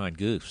goofs. You find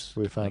goofs.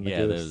 We find like, the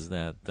yeah, goofs.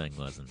 that thing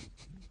wasn't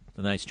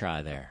a nice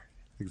try there.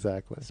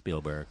 Exactly.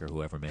 Spielberg or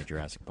whoever made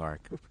Jurassic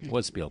Park. It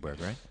was Spielberg,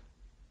 right?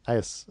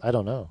 I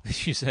don't know.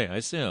 You say, I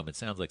assume. It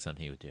sounds like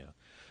something he would do.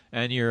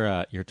 And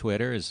your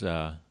Twitter is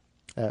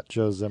At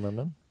Joe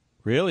Zimmerman.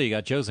 really, you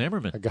got Joe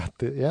Zimmerman. I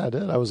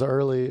did. I was an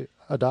early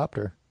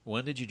adopter.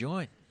 When did you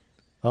join?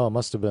 Oh, it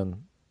must have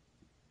been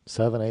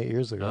 7, 8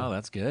 years ago. Oh,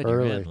 that's good.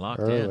 Early, You're in,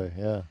 locked early,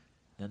 in. yeah.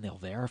 Then they'll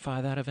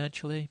verify that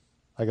eventually.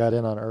 I got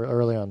in on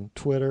early on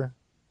Twitter,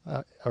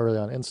 early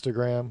on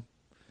Instagram,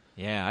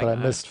 Yeah, but I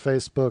missed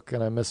Facebook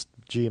and I missed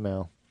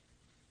Gmail.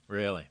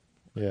 Really?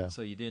 Yeah.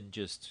 So you didn't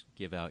just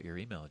give out your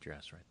email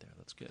address right there.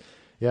 That's good.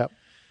 Yep.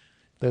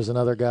 There's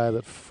another guy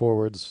that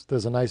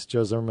there's a nice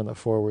Joe Zimmerman that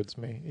forwards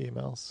me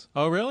emails.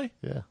 Oh, really?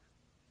 Yeah.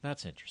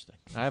 That's interesting.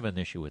 I have an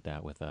issue with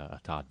that with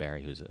Todd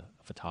Barry, who's a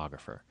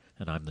photographer,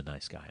 and I'm the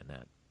nice guy in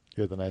that.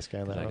 You're the nice guy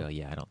in that I one. go,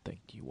 yeah, I don't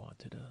think you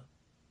wanted to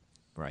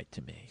write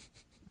to me,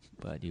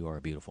 but you are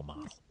a beautiful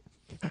model.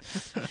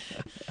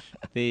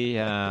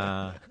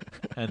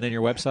 And then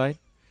your website?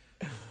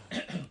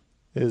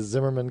 Is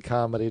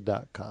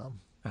ZimmermanComedy.com.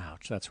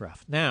 Ouch, that's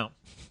rough. Now,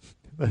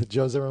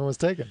 Joe Zimmerman was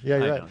taken. Yeah, I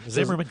you're know, right.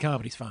 Zimmerman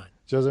Comedy's fine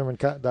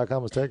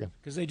JoeZimmerman.com was taken.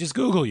 because they just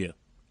Google you.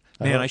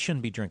 I Man, hope- I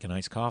shouldn't be drinking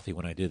iced coffee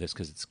when I do this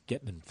because it's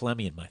getting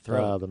phlegmy in my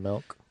throat. The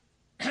milk.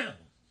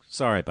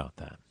 Sorry about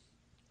that.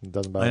 It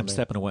doesn't bother I am me.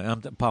 stepping away.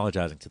 I'm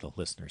apologizing to the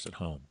listeners at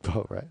home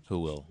Oh, right. who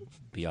will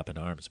be up in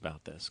arms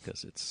about this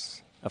because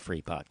it's a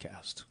free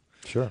podcast.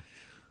 Sure.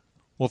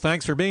 Well,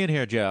 thanks for being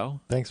here,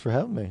 Joe. Thanks for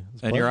having me.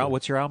 It's a And pleasure.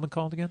 what's your album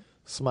called again?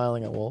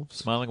 Smiling at Wolves.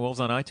 Smiling Wolves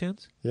on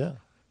iTunes? Yeah.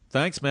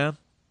 Thanks, man.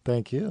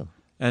 Thank you.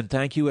 And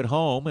thank you at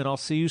home, and I'll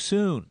see you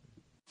soon.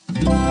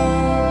 Feral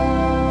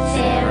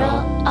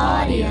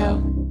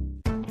Audio.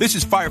 This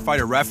is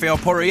firefighter Rafael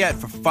Porriette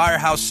for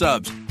Firehouse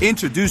Subs.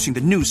 Introducing the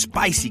new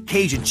spicy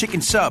Cajun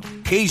chicken sub.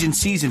 Cajun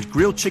seasoned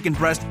grilled chicken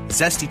breast,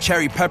 zesty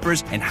cherry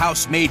peppers, and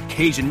house-made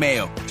Cajun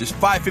mayo. Just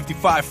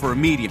 $5.55 for a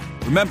medium.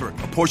 Remember,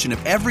 a portion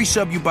of every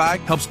sub you buy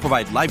helps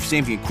provide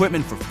life-saving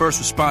equipment for first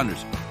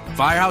responders.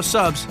 Firehouse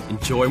Subs.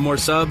 Enjoy more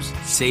subs,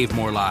 save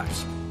more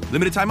lives.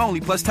 Limited time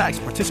only, plus tax.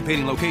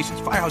 Participating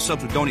locations. Firehouse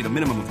Subs will donate a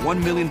minimum of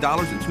 $1 million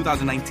in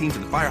 2019 to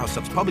the Firehouse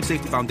Subs Public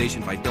Safety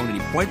Foundation by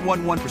donating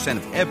 0.11%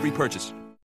 of every purchase.